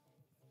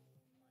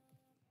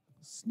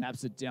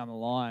 Snaps it down the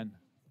line.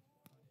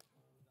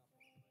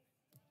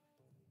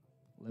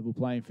 Level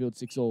playing field,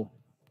 6 all.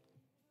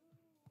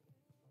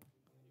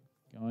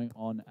 Going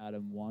on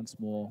Adam once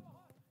more.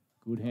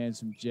 Good hands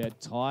from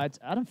Jett. Tight.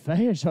 Adam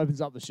Fejes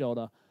opens up the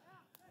shoulder.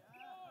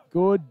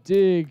 Good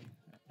dig.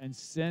 And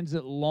sends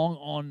it long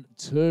on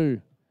 2.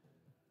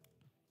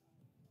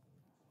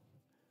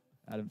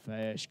 Adam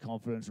Fejes,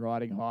 confidence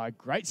riding high.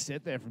 Great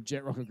set there from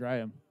Jett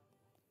Graham.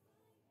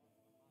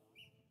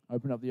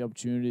 Open up the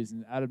opportunities,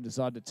 and Adam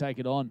decided to take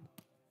it on.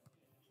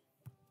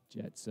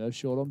 Jett serve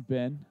short on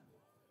Ben.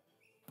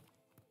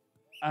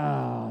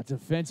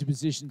 Defensive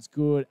position's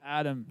good.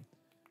 Adam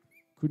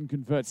couldn't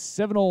convert.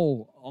 7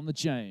 all on the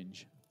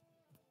change.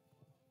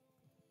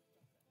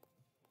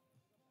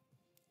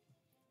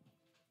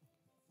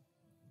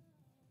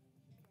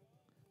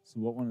 So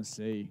what want to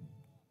see?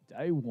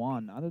 Day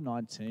 1,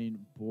 under-19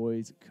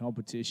 boys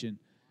competition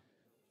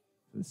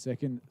for the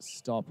second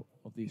stop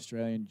of the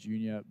Australian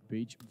Junior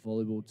Beach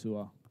Volleyball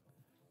Tour.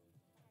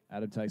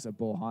 Adam takes that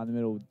ball high in the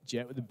middle.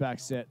 Jett with the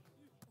back set.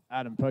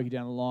 Adam poking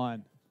down the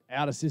line.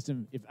 Out of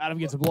system. If Adam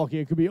gets a block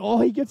here, it could be,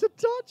 oh, he gets a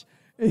touch.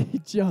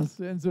 He just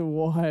sends it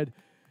wide.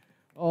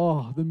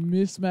 Oh, the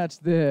mismatch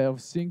there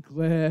of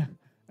Sinclair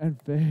and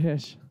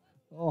Fejes.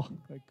 Oh,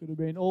 that could have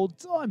been all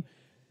time.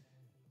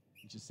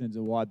 He just sends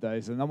it wide though.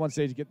 So no one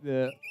seems to get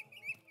the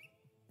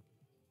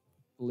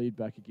lead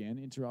back again.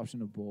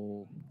 Interruption of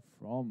ball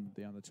from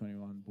the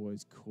under-21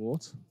 boys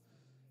court.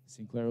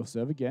 Sinclair will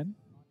serve again.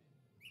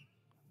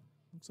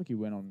 Looks like he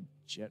went on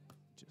Jett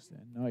just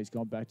then. No, he's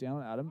gone back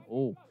down on Adam.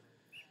 Oh.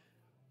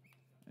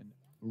 And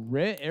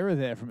rare error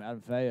there from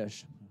Adam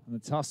Fejes. And a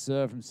tough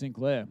serve from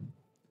Sinclair.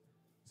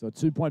 So a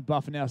 2-point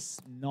buffer now,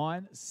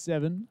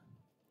 9-7.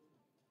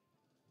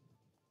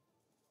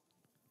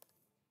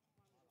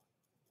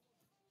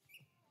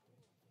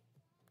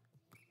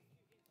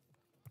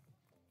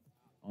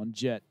 On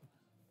Jett.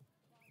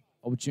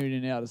 Opportunity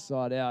now to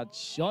side out.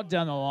 Shot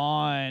down the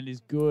line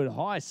is good.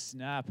 High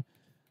snap.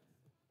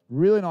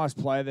 Really nice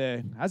play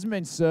there. Hasn't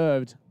been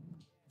served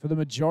for the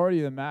majority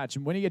of the match.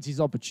 And when he gets his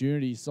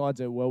opportunity, he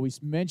sides out well. We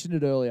mentioned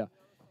it earlier.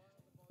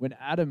 When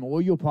Adam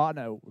or your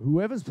partner,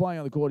 whoever's playing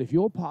on the court, if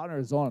your partner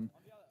is on,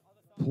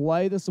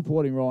 play the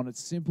supporting role. And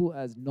it's simple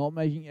as not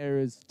making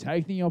errors,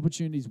 taking the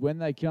opportunities when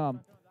they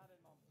come.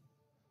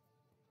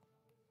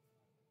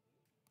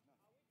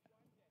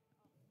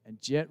 And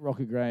Jett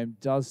Graham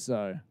does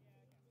so.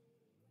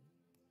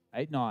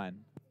 8-9.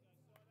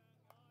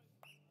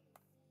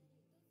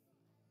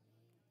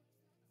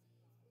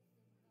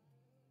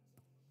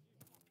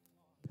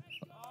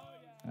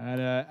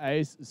 And an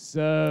ace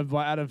serve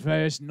by Adam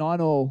Fejes,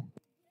 9-all.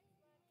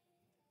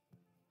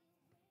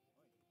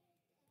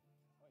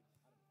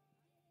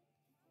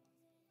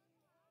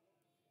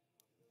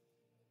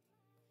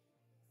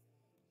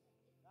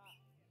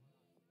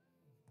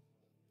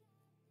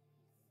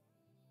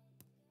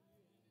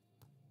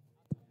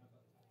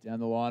 Down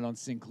the line on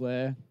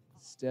Sinclair.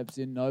 Steps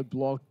in, no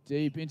block,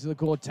 deep into the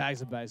court, tags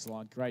the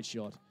baseline. Great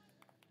shot.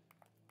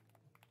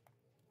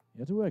 You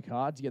have to work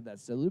hard to get that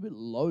set a little bit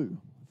low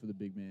for the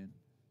big man.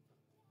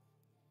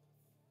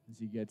 As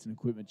he gets an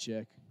equipment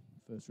check.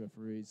 First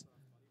referees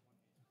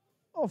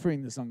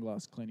offering the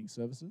sunglass cleaning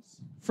services.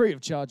 Free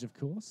of charge, of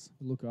course.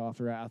 We look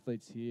after our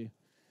athletes here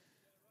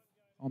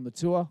on the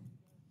tour.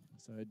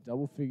 So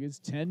double figures,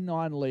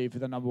 10-9 lead for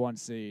the number 1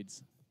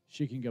 seeds.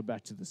 Schickinger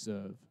back to the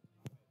serve.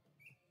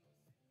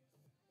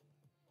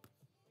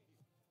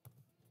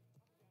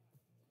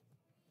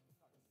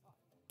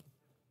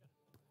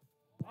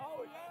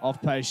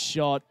 Off-pace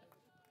shot.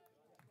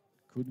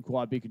 Couldn't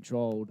quite be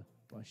controlled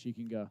by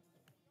Schickinger.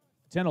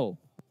 10-all.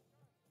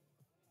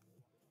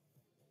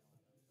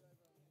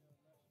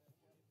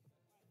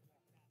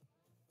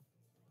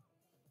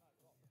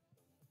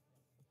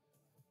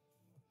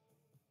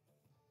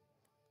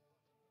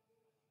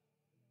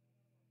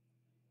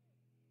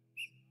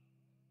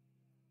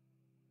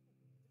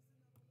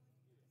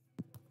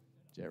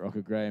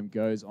 Jett Graham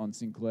goes on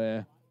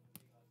Sinclair.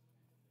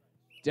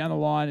 Down the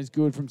line is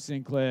good from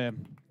Sinclair.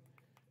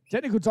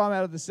 Technical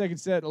timeout of the second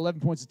set.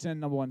 11 points to 10.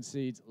 Number 1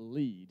 seeds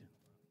lead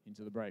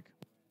into the break.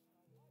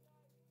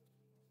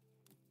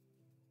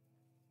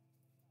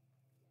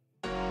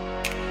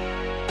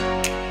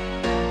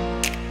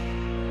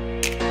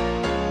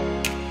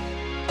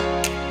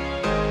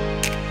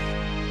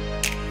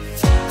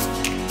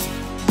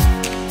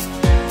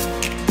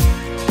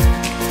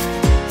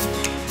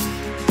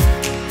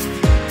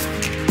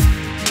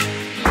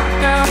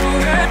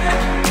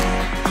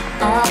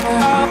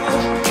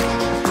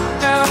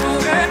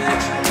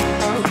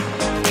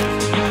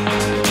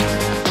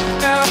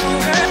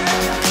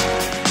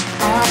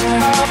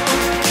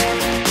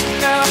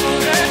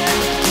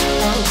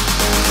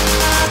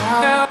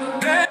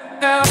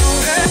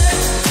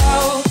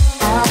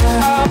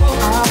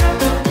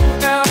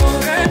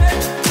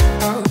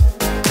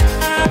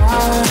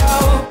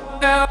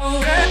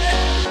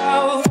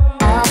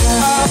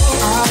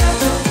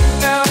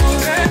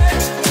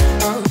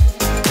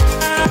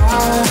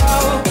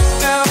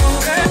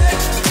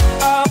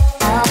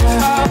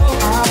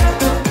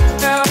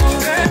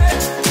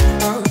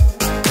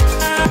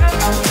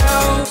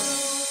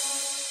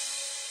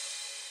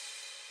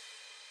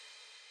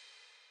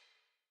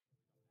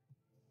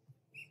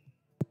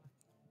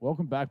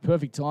 Welcome back.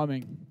 Perfect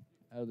timing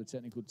out of the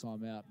technical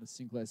timeout. The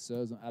Sinclair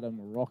serves on Adam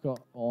Rocker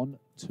on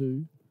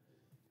 2.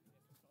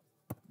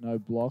 No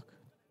block.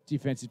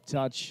 Defensive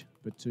touch,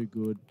 but too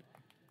good.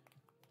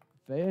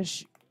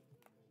 Fejes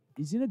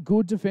is in a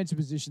good defensive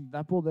position.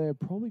 That ball there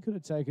probably could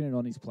have taken it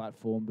on his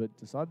platform, but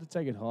decided to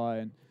take it high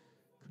and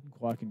couldn't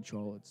quite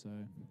control it. So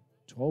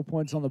 12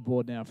 points on the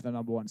board now for the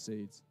number 1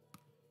 seeds.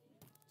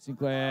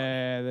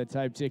 Sinclair, the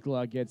tape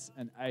tickler, gets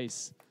an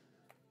ace.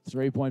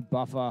 3-point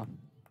buffer.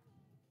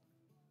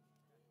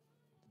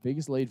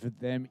 Biggest lead for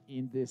them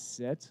in this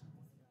set. Is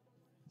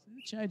there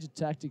a change of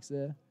tactics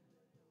there?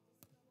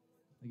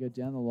 They go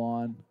down the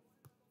line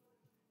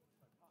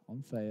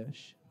on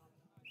Fejes.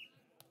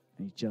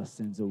 He just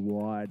sends it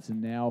wide. So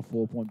now a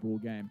 4-point ball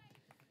game.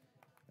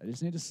 They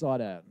just need to side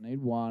out.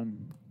 Need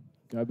one.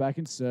 Go back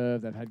and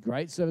serve. They've had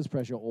great service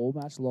pressure all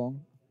match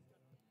long.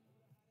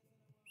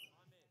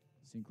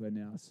 Sinclair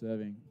now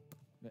serving.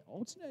 They're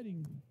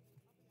alternating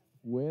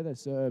where they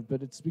serve,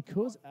 but it's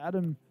because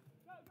Adam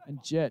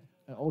and Jett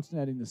are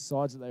alternating the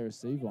sides that they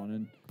receive on.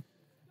 And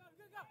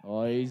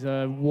oh, he's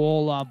a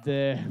wall up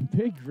there.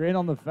 Big grin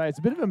on the face.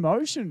 A bit of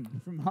emotion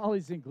from Harley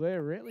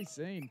Sinclair. Rarely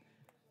seen.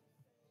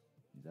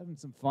 He's having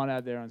some fun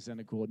out there on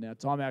center court now.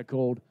 Timeout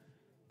called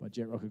by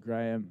Jett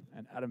Graham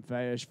and Adam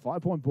Fejes.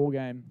 5-point ball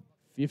game.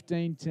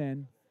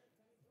 15-10.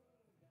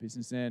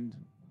 Business end.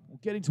 We're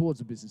getting towards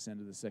the business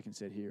end of the second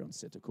set here on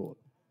center court.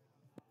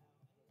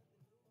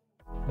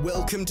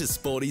 Welcome to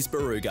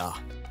Sporties-Barooga.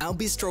 Our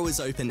bistro is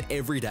open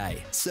every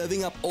day,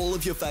 serving up all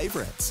of your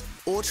favourites.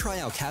 Or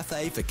try our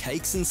cafe for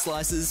cakes and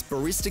slices,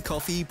 barista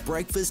coffee,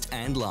 breakfast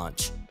and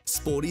lunch.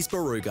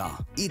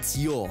 Sporties-Barooga. It's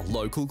your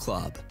local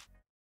club.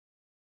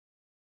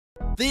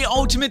 The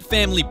ultimate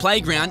family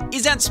playground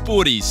is at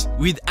Sporties,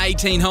 with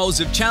 18 holes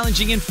of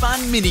challenging and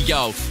fun mini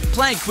golf.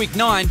 Play a quick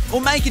 9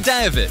 or make a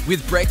day of it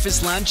with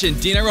breakfast, lunch and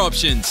dinner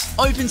options.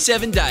 Open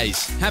 7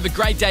 days. Have a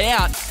great day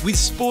out with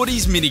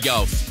Sporties Mini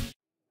Golf.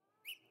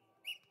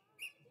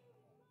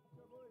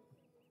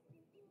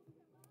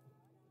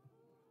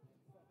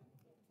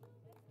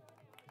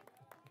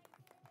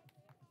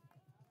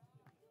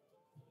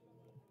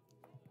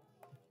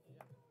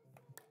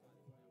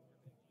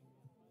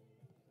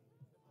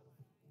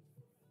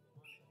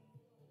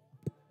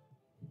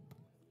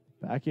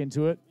 Back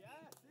into it.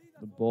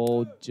 The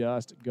ball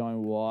just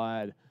going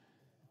wide.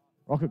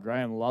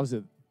 Graham loves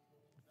it.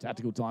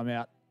 Tactical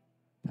timeout.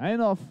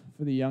 Paying off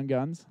for the young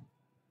guns.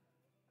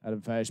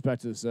 Adam Fejes back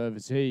to the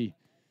service. He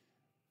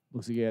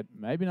looks to get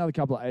maybe another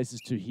couple of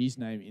aces to his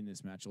name in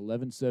this match.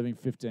 11 serving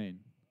 15.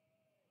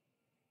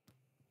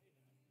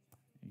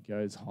 He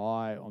goes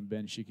high on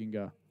Ben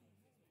Schickinger.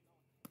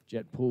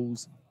 Jett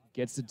pulls.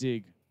 Gets the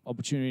dig.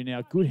 Opportunity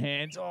now. Good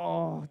hands.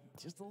 Oh,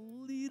 just a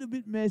little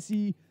bit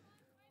messy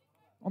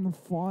on the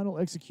final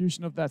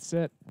execution of that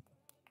set.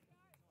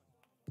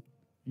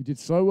 He did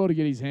so well to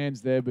get his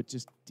hands there, but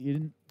just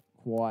didn't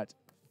quite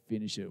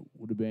finish it.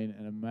 Would have been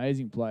an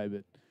amazing play,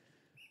 but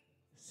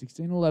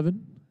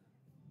 16-11.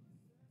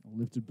 A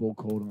lifted ball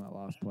called on that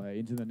last play.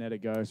 Into the net it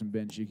goes from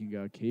Ben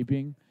Schickinger,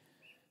 keeping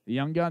the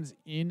young guns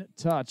in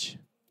touch.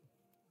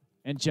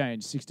 And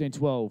change,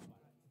 16-12.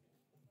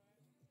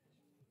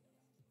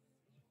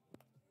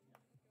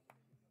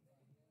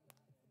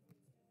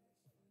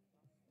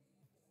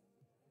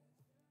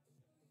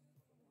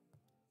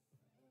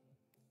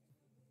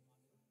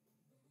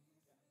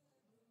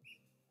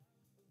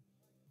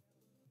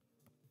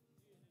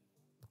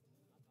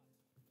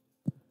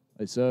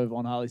 They serve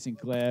on Harley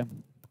Sinclair.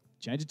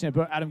 Change of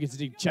tempo. Adam gets a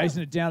dig.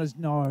 Chasing it down as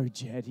no,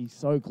 Jett. He's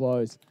so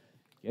close.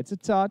 Gets a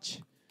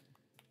touch.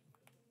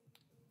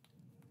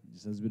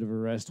 Just has a bit of a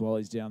rest while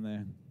he's down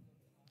there.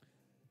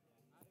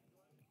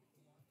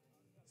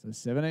 So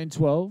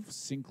 17-12.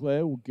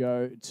 Sinclair will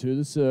go to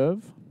the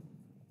serve.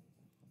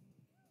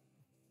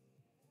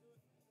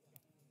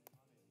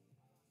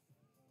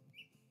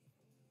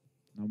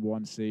 Number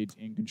 1 seed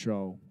in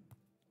control.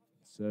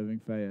 Serving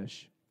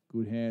Fejes.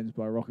 Good hands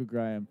by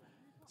Graham.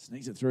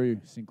 Sneaks it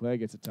through. Sinclair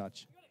gets a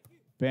touch.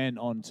 Ben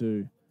on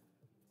 2.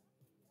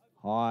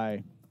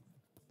 High.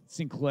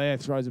 Sinclair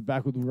throws it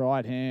back with the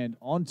right hand.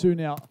 On 2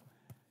 now.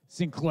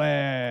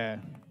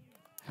 Sinclair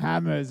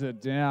hammers it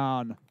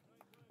down.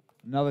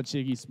 Another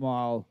cheeky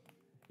smile.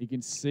 You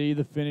can see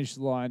the finish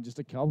line just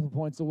a couple of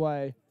points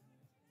away.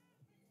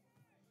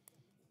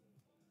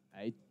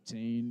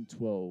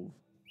 18-12.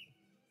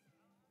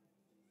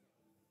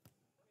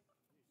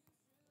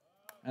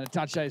 And a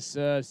touch ace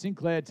serve.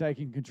 Sinclair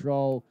taking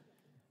control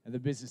at the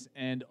business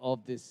end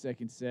of this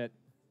second set.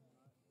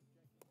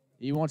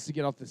 He wants to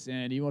get off the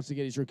sand. He wants to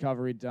get his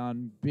recovery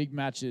done. Big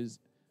matches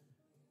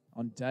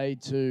on day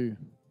 2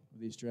 of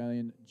the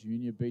Australian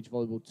Junior Beach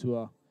Volleyball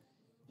Tour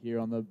here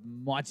on the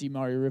mighty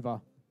Murray River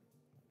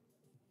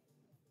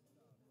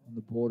on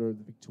the border of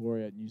the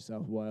Victoria at New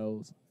South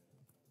Wales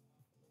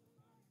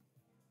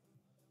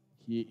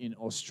here in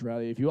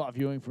Australia. If you are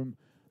viewing from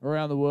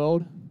around the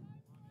world,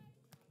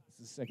 it's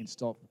the second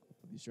stop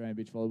of the Australian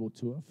Beach Volleyball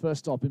Tour.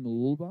 First stop in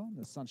Mooloolaba,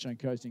 the Sunshine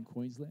Coast in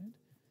Queensland.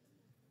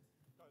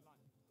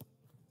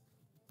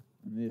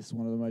 And this is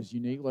one of the most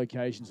unique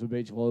locations for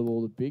beach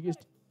volleyball, the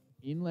biggest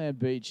inland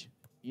beach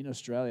in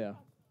Australia.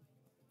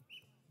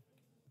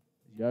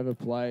 He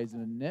overplays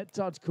and a net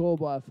touch call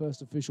by a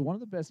first official. One of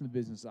the best in the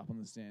business up on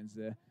the stands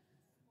there.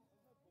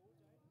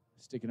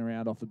 Sticking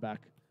around off the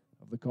back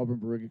of the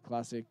Cobram-Barooga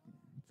Classic.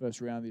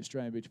 First round of the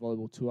Australian Beach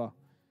Volleyball Tour.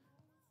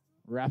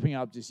 Wrapping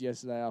up just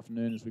yesterday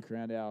afternoon as we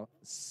crowned our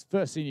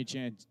first senior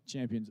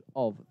champions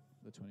of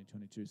the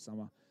 2022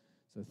 summer.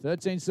 So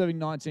 13 serving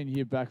 19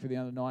 here back for the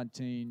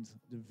under-19s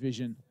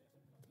division.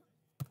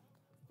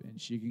 Ben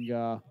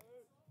Schickinger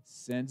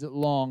sends it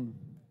long.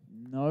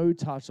 No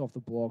touch off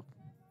the block.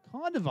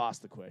 Kind of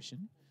asked the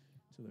question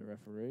to the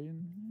referee,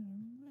 and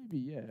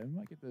maybe, yeah. We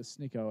might get the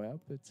Snicko out,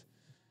 but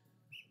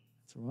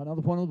it's all right.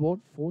 Another point on the board.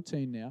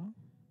 14 now.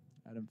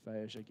 Adam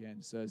Fejes again.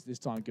 So as this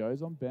time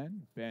goes on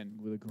Ben. Ben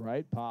with a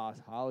great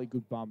pass. Harley,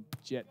 good bump.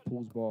 Jett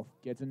pulls off.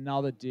 Gets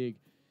another dig.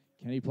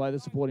 Can he play the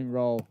supporting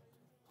role?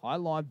 High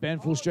line. Ben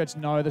full stretch.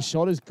 No, the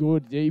shot is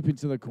good. Deep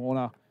into the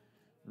corner.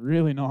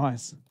 Really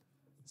nice.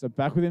 So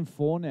back within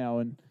 4 now.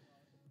 And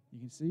you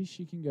can see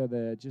Schickinger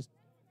there just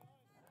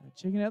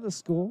checking out the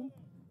score,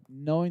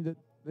 knowing that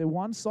they're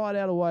one side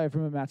out away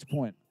from a match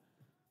point.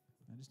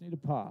 They just need a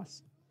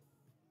pass.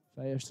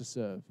 Fejes to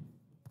serve.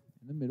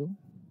 In the middle.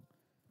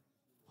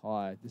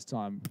 High. This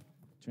time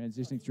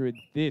transitioning through it.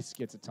 This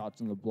gets a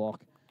touch on the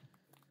block.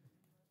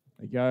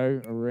 They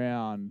go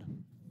around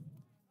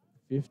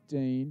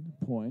 15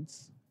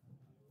 points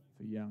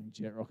for young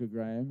Jett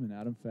Graham and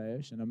Adam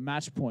Fejes, and a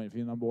match point for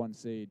your number 1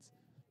 seeds,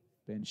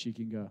 Ben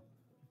Schickinger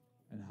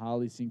and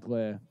Harley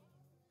Sinclair.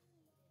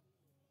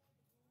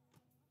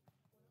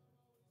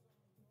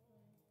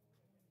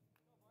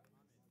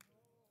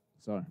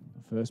 So,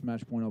 the first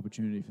match point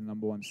opportunity for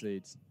number 1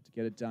 seeds to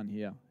get it done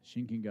here.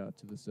 Schickinger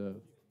to the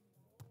serve.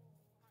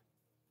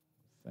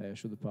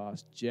 Fejes with the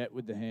pass. Jett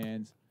with the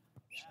hands.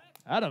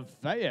 Adam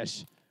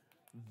Fejes.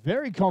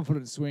 Very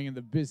confident swing in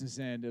the business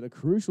end at a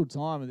crucial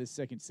time of this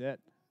second set.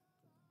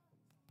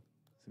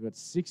 So we've got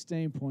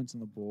 16 points on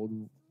the board.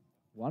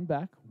 1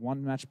 back,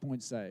 1 match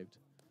point saved.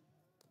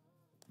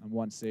 And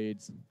 1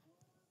 seeds.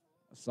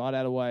 A side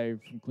out away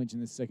from clinching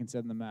this second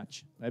set in the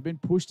match. They've been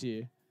pushed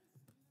here.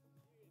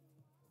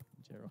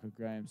 Jett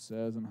Graham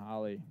serves on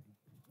Harley.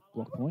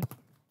 Block point.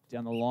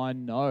 Down the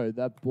line, no.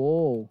 That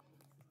ball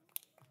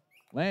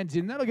lands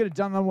in. That'll get it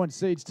done. Number 1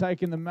 seeds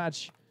taking the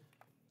match.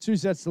 2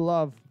 sets to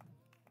love.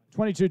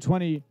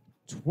 22-20,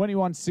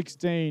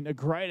 21-16. A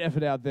great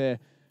effort out there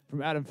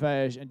from Adam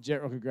Fejes and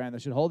Jett Graham. They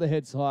should hold their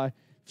heads high.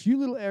 Few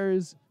little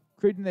errors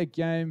creeping their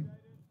game,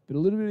 but a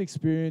little bit of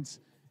experience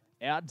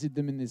outdid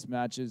them in this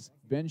matches.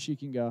 Ben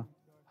Schickinger,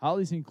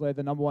 Harley Sinclair,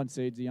 the number 1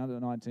 seeds, the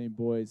under-19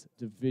 boys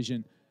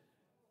division.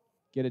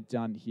 Get it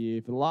done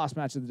here for the last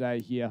match of the day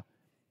here.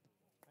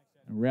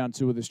 And round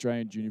 2 of the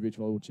Australian Junior Beach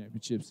Volleyball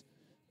Championships.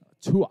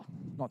 Tour.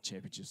 Not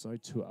championships, sorry,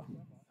 tour.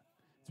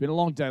 It's been a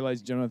long day, ladies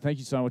and gentlemen. Thank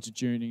you so much for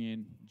tuning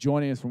in,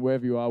 joining us from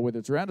wherever you are, whether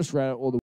it's around Australia or the